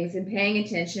things and paying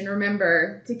attention,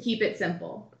 remember to keep it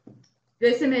simple.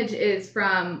 This image is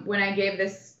from when I gave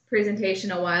this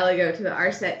presentation a while ago to the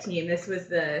ARSET team. This was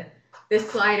this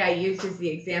slide I used as the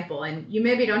example, and you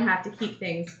maybe don't have to keep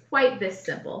things quite this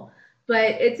simple.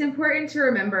 But it's important to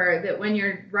remember that when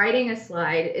you're writing a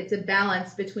slide, it's a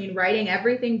balance between writing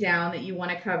everything down that you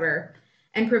want to cover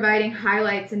and providing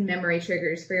highlights and memory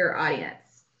triggers for your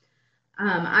audience.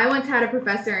 I once had a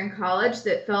professor in college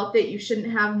that felt that you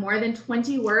shouldn't have more than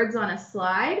 20 words on a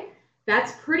slide.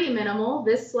 That's pretty minimal.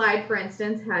 This slide, for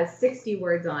instance, has 60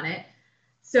 words on it.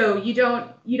 So you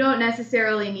don't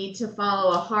necessarily need to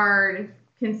follow a hard,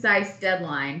 concise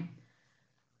deadline.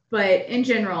 But in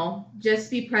general,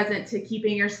 just be present to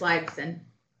keeping your slides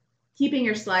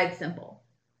simple.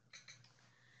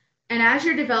 And as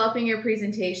you're developing your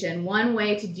presentation, one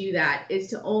way to do that is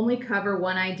to only cover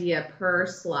one idea per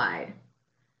slide.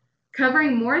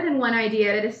 Covering more than one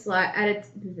idea at a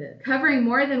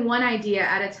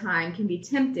time can be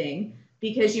tempting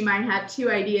because you might have two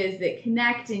ideas that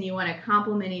connect and you want to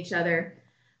complement each other.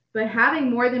 But having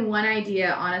more than one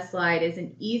idea on a slide is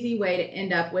an easy way to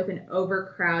end up with an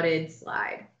overcrowded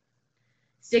slide.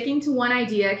 Sticking to one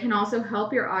idea can also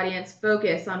help your audience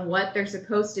focus on what they're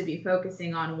supposed to be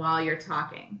focusing on while you're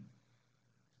talking.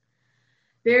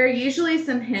 There are usually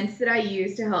some hints that I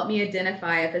use to help me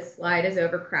identify if a slide is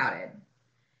overcrowded.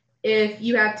 If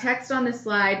you have text on the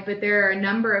slide, but there are a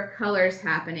number of colors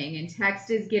happening and text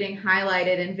is getting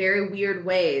highlighted in very weird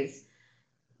ways,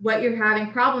 what you're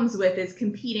having problems with is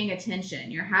competing attention.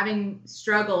 You're having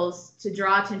struggles to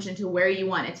draw attention to where you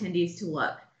want attendees to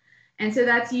look. And so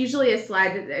that's usually a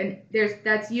slide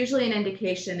that's usually an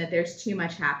indication that there's too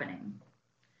much happening.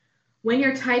 When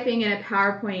you're typing in a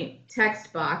PowerPoint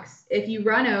text box, if you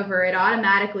run over, it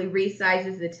automatically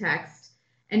resizes the text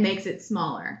and makes it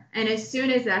smaller. And as soon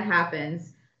as that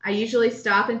happens, I usually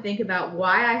stop and think about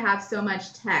why I have so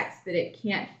much text that it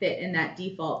can't fit in that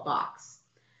default box.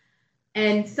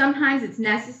 And sometimes it's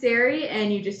necessary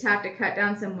and you just have to cut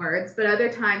down some words, but other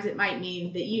times it might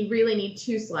mean that you really need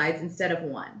 2 slides instead of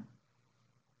 1.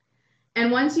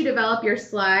 And once you develop your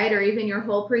slide or even your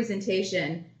whole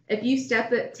presentation, if you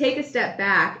take a step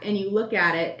back and you look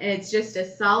at it and it's just a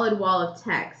solid wall of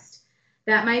text,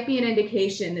 that might be an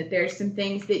indication that there's some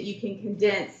things that you can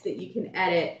condense, that you can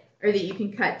edit, or that you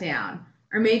can cut down,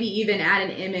 or maybe even add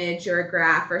an image or a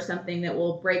graph or something that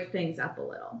will break things up a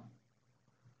little.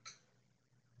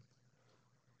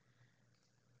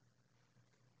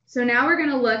 So now we're going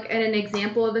to look at an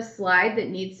example of a slide that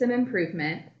needs some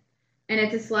improvement. And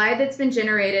it's a slide that's been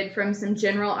generated from some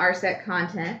general ARSET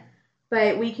content,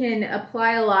 but we can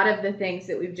apply a lot of the things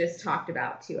that we've just talked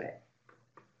about to it.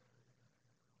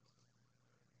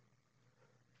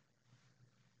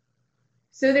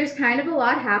 So there's kind of a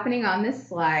lot happening on this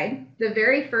slide. The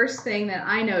very first thing that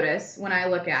I notice when I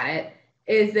look at it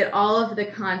is that all of the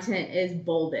content is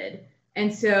bolded.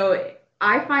 And so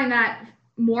I find that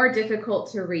more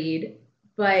difficult to read,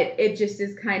 but it just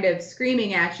is kind of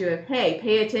screaming at you of, hey,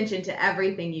 pay attention to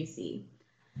everything you see.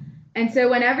 And so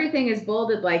when everything is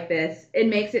bolded like this, it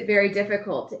makes it very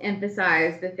difficult to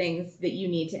emphasize the things that you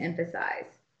need to emphasize.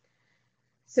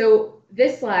 So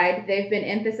this slide, they've been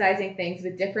emphasizing things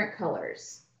with different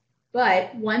colors.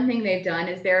 But one thing they've done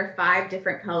is there are 5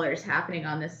 different colors happening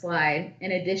on this slide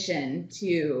in addition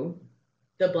to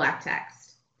the black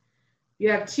text.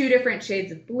 You have 2 different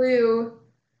shades of blue,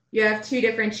 you have 2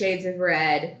 different shades of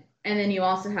red, and then you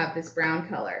also have this brown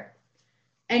color.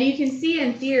 And you can see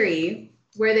in theory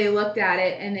where they looked at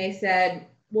it and they said,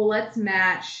 well, let's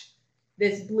match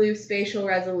this blue spatial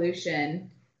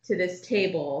resolution to this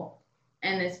table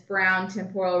and this brown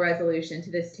temporal resolution to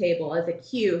this table as a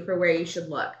cue for where you should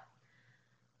look.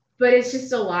 But it's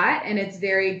just a lot and it's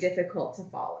very difficult to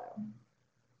follow.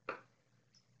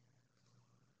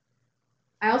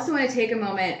 I also want to take a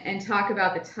moment and talk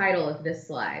about the title of this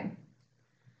slide.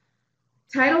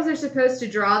 Titles are supposed to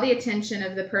draw the attention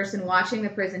of the person watching the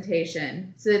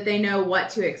presentation so that they know what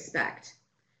to expect.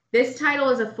 This title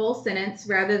is a full sentence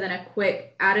rather than a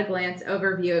quick, at-a-glance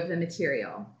overview of the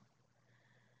material.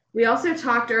 We also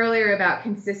talked earlier about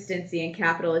consistency and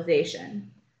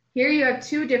capitalization. Here you have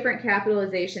 2 different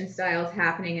capitalization styles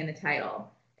happening in the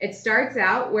title. It starts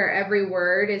out where every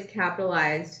word is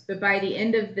capitalized, but by the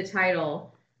end of the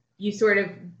title, you sort of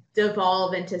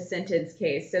devolve into sentence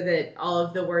case so that all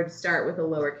of the words start with a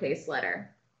lowercase letter.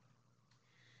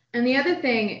 And the other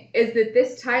thing is that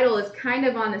this title is kind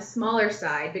of on the smaller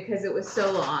side because it was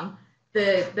so long.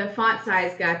 The font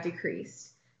size got decreased.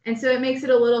 And so it makes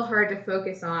it a little hard to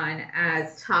focus on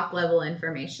as top-level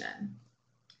information.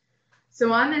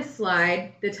 So on this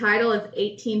slide, the title is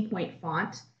 18-point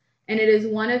font, and it is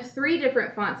one of 3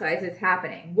 different font sizes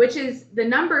happening, which is the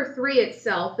number 3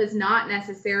 itself is not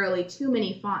necessarily too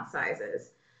many font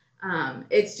sizes.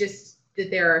 It's just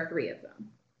that there are 3 of them.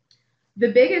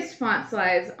 The biggest font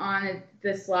size on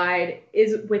the slide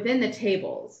is within the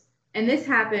tables, and this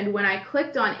happened when I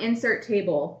clicked on Insert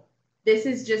Table. This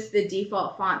is just the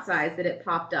default font size that it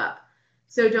popped up.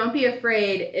 So don't be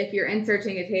afraid if you're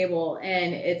inserting a table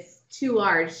and it's too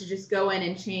large to just go in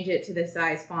and change it to the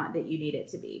size font that you need it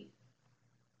to be.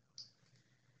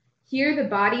 Here the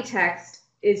body text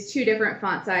is 2 different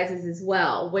font sizes as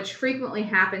well, which frequently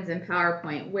happens in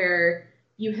PowerPoint where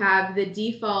you have the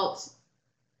default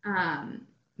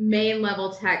main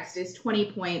level text is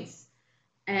 20 points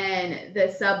and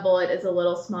the sub bullet is a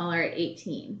little smaller at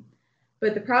 18.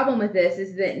 But the problem with this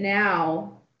is that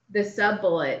now the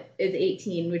sub-bullet is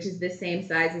 18, which is the same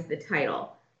size as the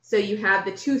title. So you have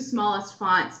the 2 smallest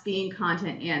fonts being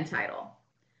content and title.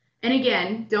 And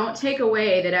again, don't take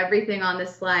away that everything on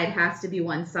this slide has to be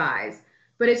one size,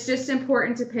 but it's just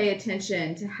important to pay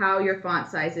attention to how your font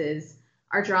sizes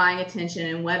are drawing attention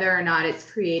and whether or not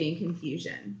it's creating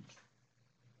confusion.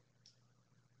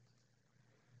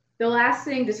 The last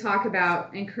thing to talk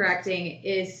about in correcting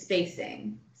is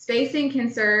spacing. Spacing can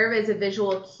serve as a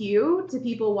visual cue to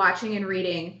people watching and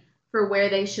reading for where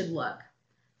they should look.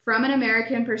 From an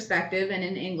American perspective and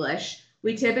in English,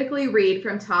 We typically read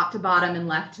from top to bottom and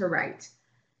left to right.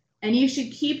 And you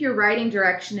should keep your writing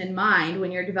direction in mind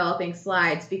when you're developing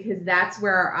slides because that's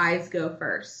where our eyes go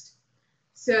first.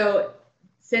 So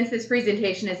since this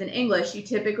presentation is in English, you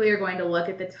typically are going to look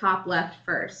at the top left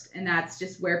first, and that's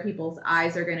just where people's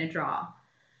eyes are going to draw.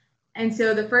 And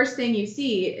so the first thing you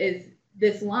see is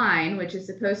this line, which is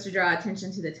supposed to draw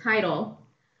attention to the title,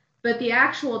 but the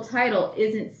actual title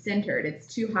isn't centered.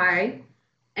 It's too high,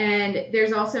 and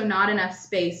there's also not enough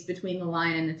space between the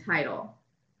line and the title.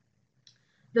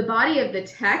 The body of the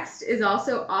text is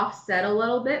also offset a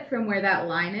little bit from where that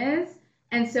line is,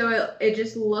 and so it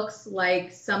just looks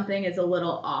like something is a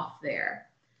little off there.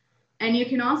 And you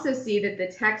can also see that the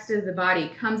text of the body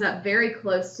comes up very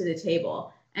close to the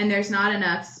table, and there's not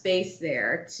enough space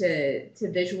there to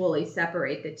visually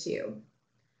separate the two.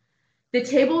 The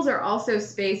tables are also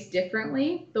spaced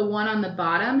differently. The one on the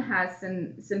bottom has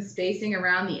some spacing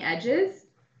around the edges,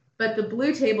 but the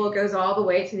blue table goes all the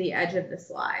way to the edge of the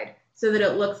slide so that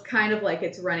it looks kind of like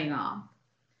it's running off.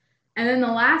 And then the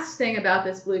last thing about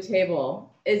this blue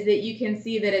table is that you can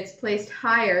see that it's placed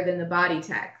higher than the body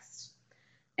text.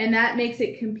 And that makes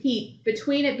it compete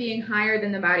between it being higher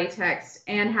than the body text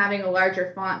and having a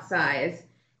larger font size.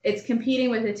 It's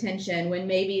competing with attention when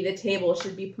maybe the table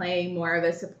should be playing more of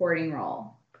a supporting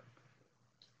role.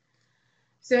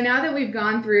 So now that we've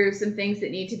gone through some things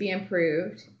that need to be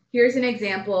improved, here's an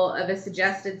example of a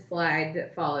suggested slide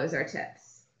that follows our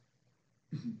tips.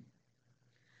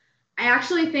 I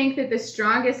actually think that the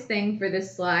strongest thing for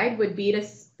this slide would be to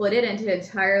split it into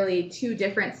entirely two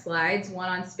different slides, one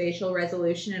on spatial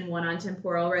resolution and one on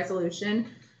temporal resolution.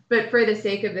 But for the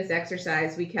sake of this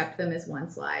exercise, we kept them as one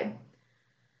slide.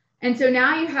 And so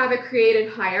now you have a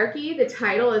created hierarchy. The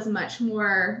title is much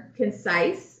more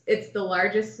concise. It's the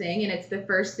largest thing, and it's the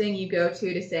first thing you go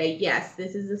to say, yes,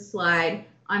 this is a slide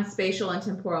on spatial and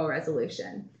temporal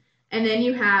resolution. And then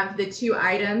you have the two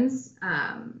items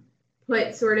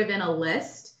put sort of in a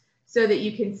list so that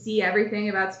you can see everything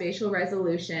about spatial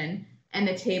resolution and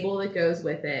the table that goes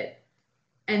with it.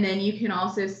 And then you can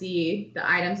also see the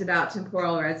items about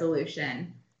temporal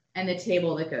resolution and the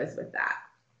table that goes with that.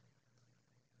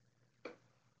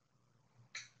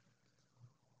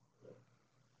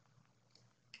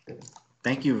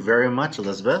 Thank you very much,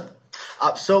 Elizabeth.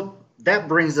 So that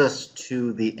brings us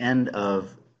to the end of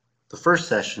the first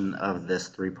session of this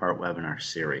three-part webinar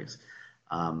series.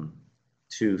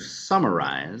 To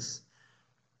summarize,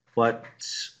 what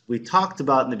we talked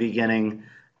about in the beginning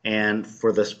and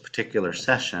for this particular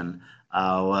session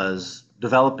was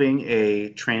developing a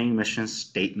training mission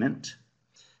statement,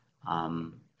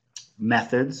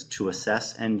 methods to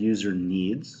assess end user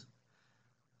needs,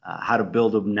 how to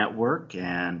build a network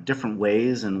and different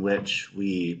ways in which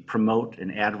we promote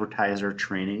and advertise our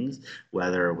trainings,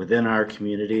 whether within our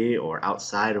community or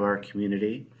outside of our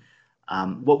community.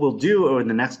 What we'll do over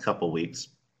the next couple weeks,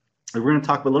 we're going to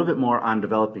talk a little bit more on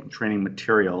developing training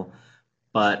material,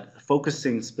 but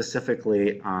focusing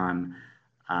specifically on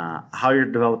how you're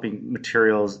developing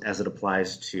materials as it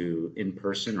applies to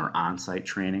in-person or on-site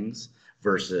trainings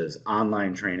versus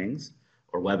online trainings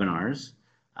or webinars,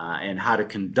 and how to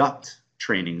conduct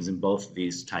trainings in both of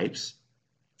these types.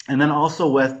 And then also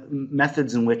with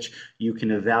methods in which you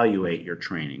can evaluate your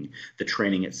training, the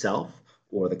training itself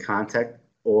or the content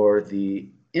or the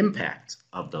impact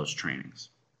of those trainings.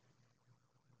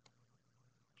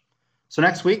 So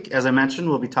next week, as I mentioned,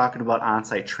 we'll be talking about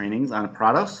on-site trainings on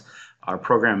products. Our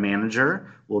program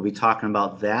manager will be talking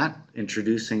about that,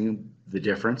 introducing the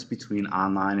difference between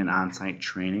online and on-site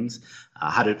trainings,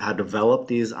 how to develop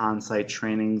these on-site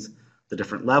trainings, the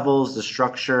different levels, the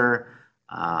structure,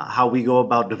 how we go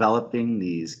about developing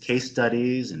these case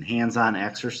studies and hands-on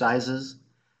exercises,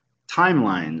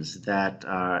 timelines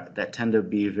that tend to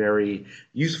be very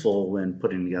useful when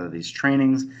putting together these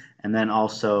trainings, and then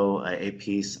also a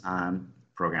piece on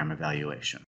program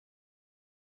evaluation.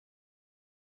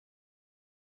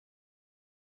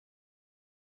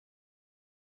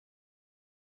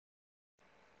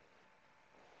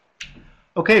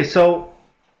 Okay, so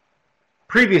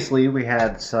previously we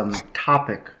had some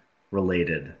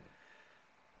topic-related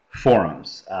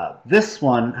forums. This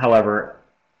one, however,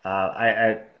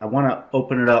 I want to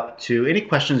open it up to any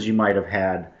questions you might have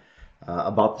had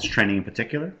about this training in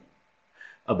particular,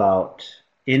 about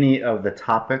any of the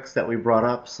topics that we brought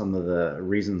up, some of the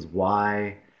reasons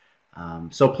why.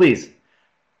 So please,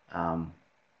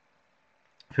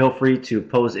 feel free to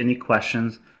pose any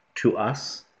questions to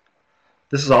us.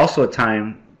 This is also a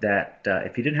time that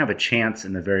if you didn't have a chance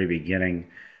in the very beginning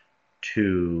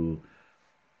to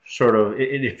sort of,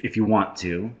 if you want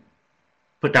to,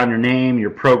 put down your name, your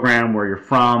program, where you're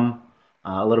from,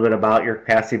 a little bit about your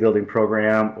capacity building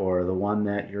program or the one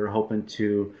that you're hoping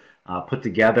to put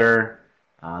together,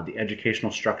 the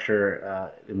educational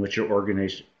structure in which your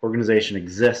organization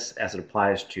exists as it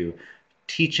applies to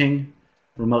teaching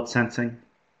remote sensing.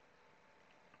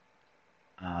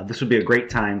 This would be a great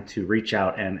time to reach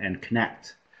out and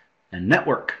connect and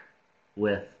network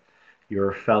with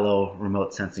your fellow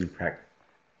remote sensing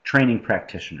training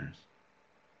practitioners.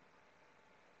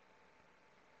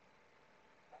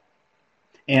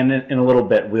 And in a little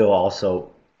bit, we'll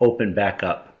also open back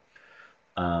up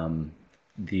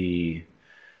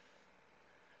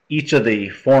each of the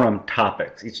forum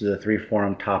topics, each of the 3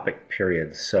 forum topic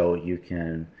periods, so you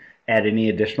can add any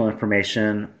additional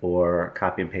information or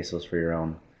copy and paste those for your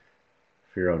own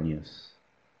use.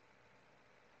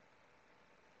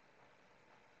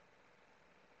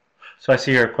 So I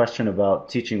see here a question about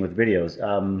teaching with videos.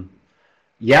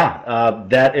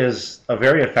 That is a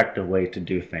very effective way to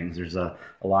do things. There's a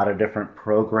lot of different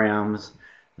programs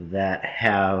that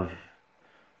have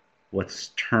what's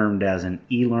termed as an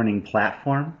e-learning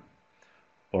platform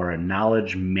or a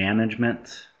knowledge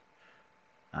management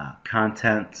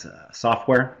content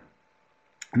software.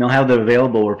 And they'll have that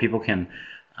available where people can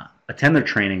attend their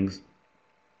trainings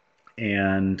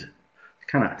and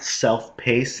kind of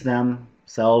self-pace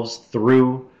themselves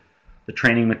through the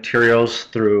training materials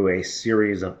through a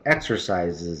series of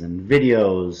exercises and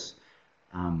videos.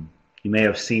 You may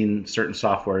have seen certain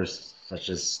softwares such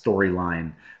as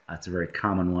Storyline. It's a very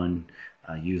common one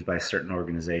used by certain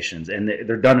organizations, and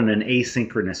they're done in an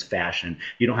asynchronous fashion.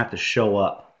 You don't have to show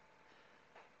up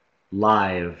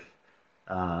live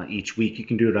each week. You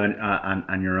can do it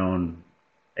on your own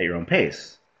at your own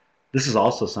pace. This is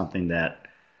also something that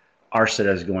ARSET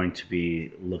is going to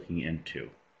be looking into.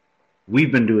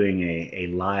 We've been doing a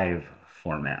live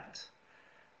format,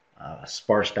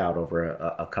 sparsed out over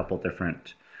a couple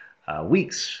different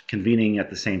weeks, convening at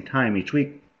the same time each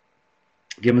week,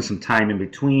 given some time in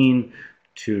between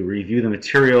to review the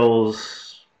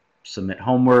materials, submit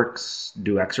homeworks,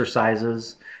 do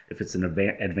exercises if it's an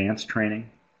advanced training.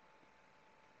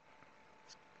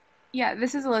 Yeah,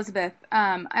 this is Elizabeth.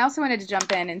 I also wanted to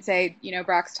jump in and say,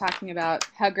 Brock's talking about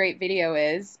how great video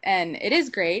is, and it is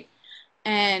great.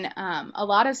 And a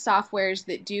lot of softwares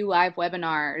that do live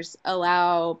webinars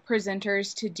allow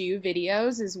presenters to do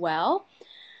videos as well.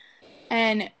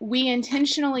 And we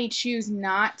intentionally choose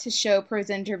not to show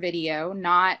presenter video,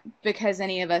 not because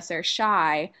any of us are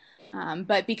shy,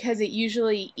 but because it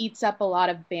usually eats up a lot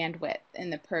of bandwidth in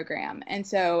the program. And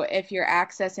so if you're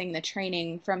accessing the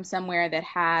training from somewhere that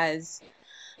has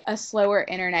a slower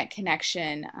internet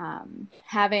connection,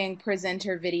 having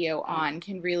presenter video on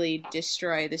can really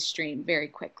destroy the stream very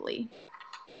quickly.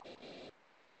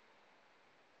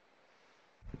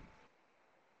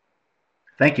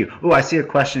 Thank you. Oh, I see a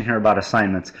question here about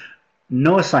assignments.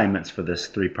 No assignments for this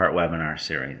 3-part webinar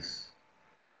series,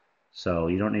 so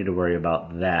you don't need to worry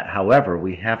about that. However,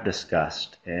 we have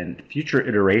discussed in future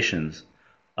iterations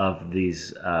of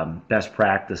these best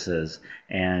practices,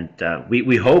 and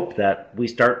we hope that we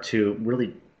start to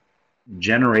really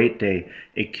generate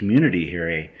a community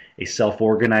here, a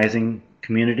self-organizing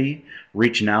community,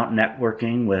 reaching out,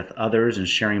 networking with others, and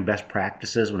sharing best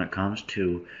practices when it comes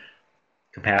to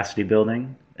capacity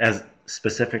building, as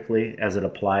specifically as it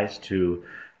applies to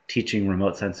teaching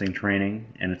remote sensing training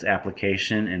and its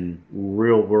application in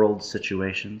real-world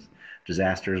situations,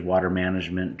 disasters, water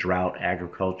management, drought,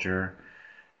 agriculture,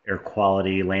 air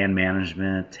quality, land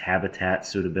management, habitat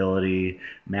suitability,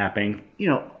 mapping,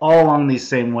 all along these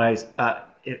same ways.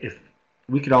 If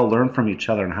we could all learn from each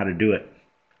other on how to do it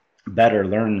better,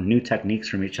 learn new techniques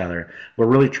from each other, we're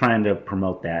really trying to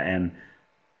promote that. And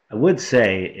I would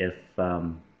say if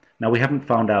now we haven't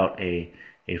found out a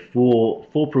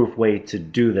foolproof way to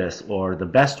do this or the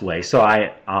best way, so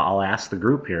I'll ask the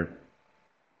group here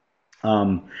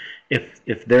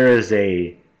if there is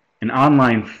an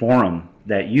online forum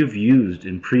that you've used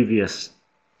in previous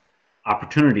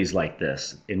opportunities like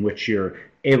this, in which you're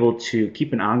able to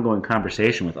keep an ongoing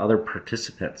conversation with other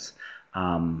participants.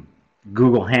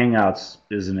 Google Hangouts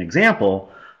is an example.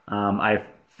 I've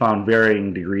found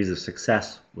varying degrees of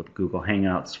success with Google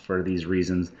Hangouts for these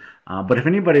reasons. But if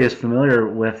anybody is familiar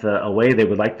with a way they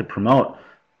would like to promote,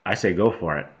 I say go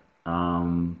for it.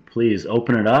 Please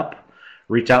open it up,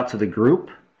 reach out to the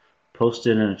group, post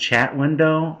it in a chat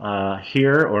window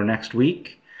here or next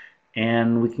week,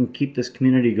 and we can keep this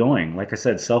community going. Like I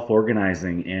said,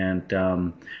 self-organizing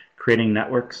and creating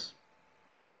networks,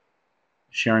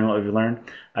 sharing what we've learned.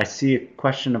 I see a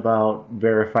question about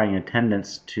verifying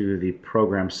attendance to the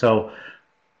program. So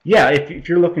yeah, if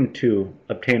you're looking to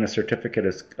obtain a certificate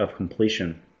of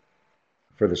completion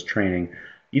for this training.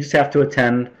 You just have to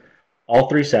attend all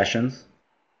 3 sessions,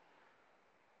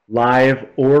 live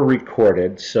or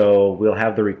recorded. So we'll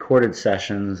have the recorded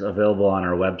sessions available on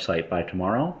our website by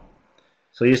tomorrow.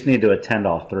 So you just need to attend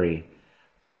all 3.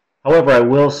 However, I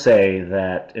will say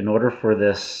that in order for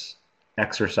this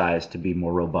exercise to be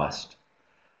more robust,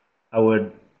 I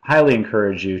would highly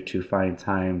encourage you to find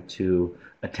time to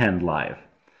attend live,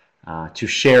 to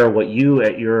share what you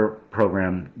at your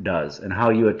program does and how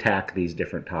you attack these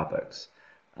different topics.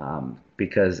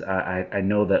 Because I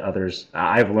know that others,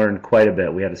 I've learned quite a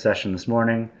bit. We had a session this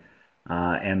morning,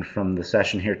 and from the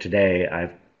session here today,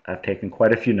 I've taken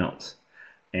quite a few notes,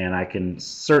 and I can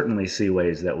certainly see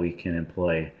ways that we can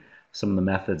employ some of the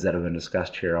methods that have been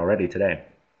discussed here already today.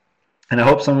 And I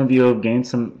hope some of you have gained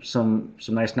some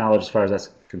nice knowledge as far as that's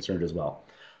concerned as well.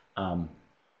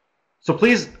 So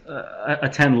please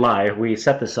attend live. We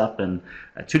set this up in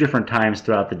 2 different times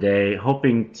throughout the day,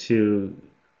 hoping to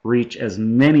reach as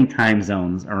many time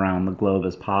zones around the globe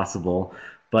as possible.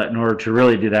 But in order to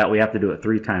really do that, we have to do it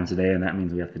 3 times a day, and that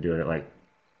means we have to do it at like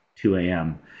 2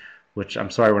 a.m., which I'm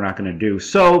sorry we're not going to do.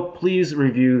 So please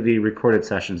review the recorded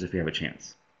sessions if you have a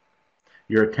chance.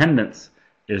 Your attendance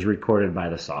is recorded by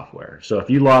the software. So if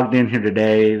you logged in here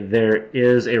today, there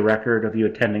is a record of you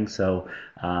attending, so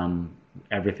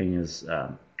everything is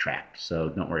tracked, so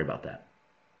don't worry about that.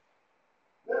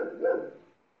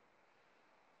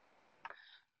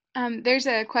 There's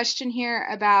a question here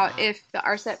about if the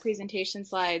ARSET presentation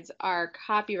slides are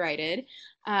copyrighted.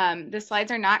 The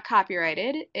slides are not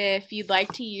copyrighted. If you'd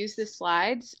like to use the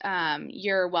slides,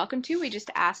 you're welcome to. We just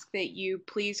ask that you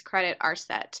please credit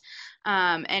ARSET.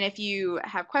 And if you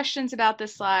have questions about the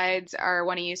slides or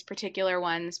want to use particular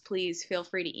ones, please feel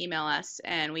free to email us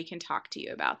and we can talk to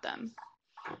you about them.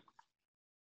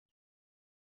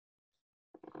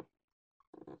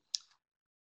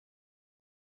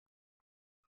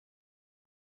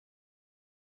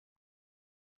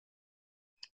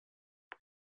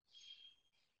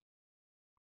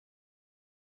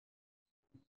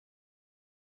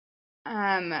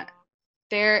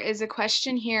 There is a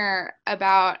question here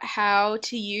about how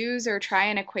to use or try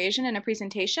an equation in a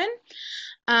presentation.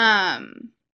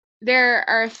 There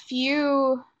are a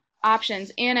few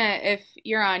options. Anna, if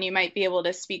you're on, you might be able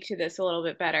to speak to this a little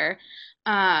bit better.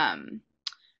 I've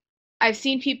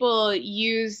seen people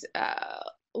use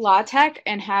LaTeX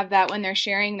and have that when they're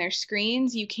sharing their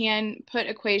screens. You can put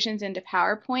equations into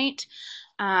PowerPoint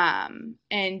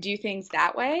and do things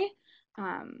that way.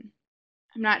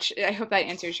 I'm not sure. I hope that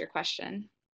answers your question.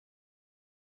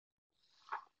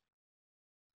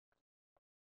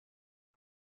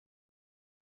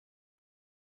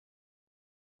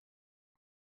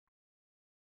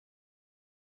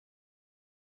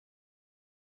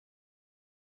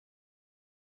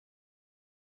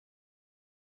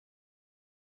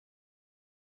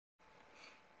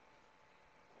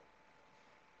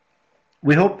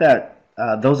 We hope that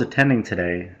those attending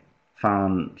today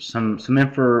found some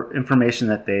information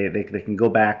that they can go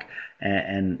back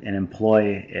and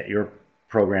employ at your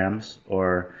programs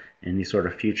or in these sort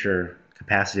of future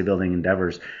capacity building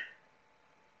endeavors.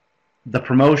 The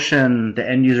promotion, the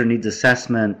end user needs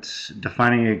assessment,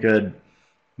 defining a good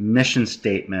mission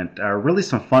statement are really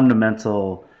some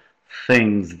fundamental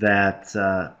things that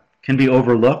can be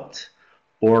overlooked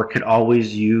or could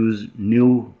always use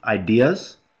new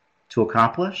ideas to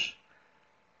accomplish.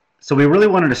 So we really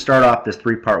wanted to start off this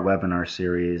 3-part webinar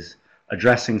series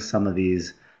addressing some of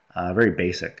these very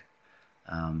basic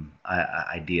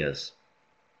ideas.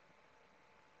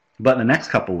 But in the next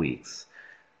couple weeks,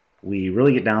 we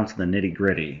really get down to the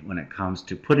nitty-gritty when it comes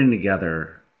to putting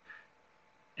together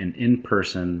an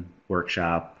in-person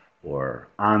workshop or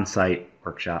on-site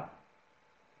workshop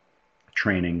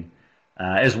training,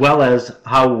 as well as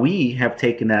how we have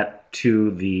taken that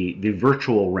to the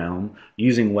virtual realm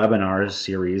using webinars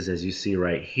series, as you see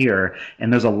right here.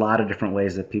 And there's a lot of different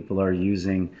ways that people are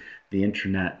using the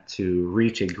internet to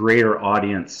reach a greater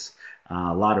audience,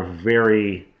 a lot of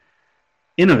very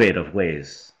innovative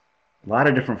ways, a lot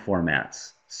of different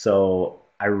formats. So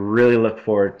I really look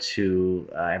forward to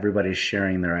everybody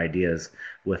sharing their ideas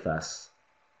with us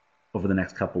over the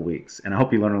next couple weeks. And I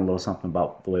hope you learn a little something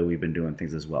about the way we've been doing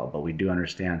things as well. But we do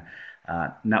understand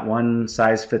not one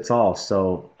size fits all.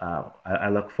 So I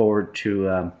look forward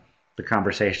to the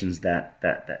conversations that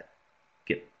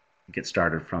get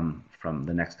started from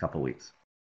the next couple weeks.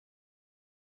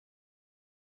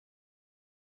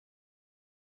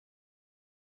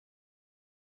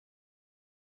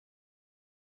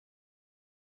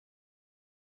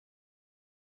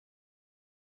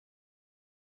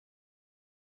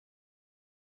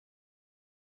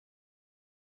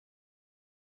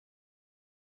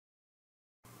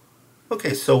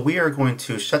 Okay, so we are going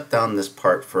to shut down this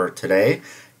part for today,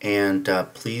 and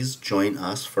please join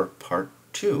us for part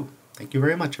 2. Thank you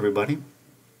very much, everybody.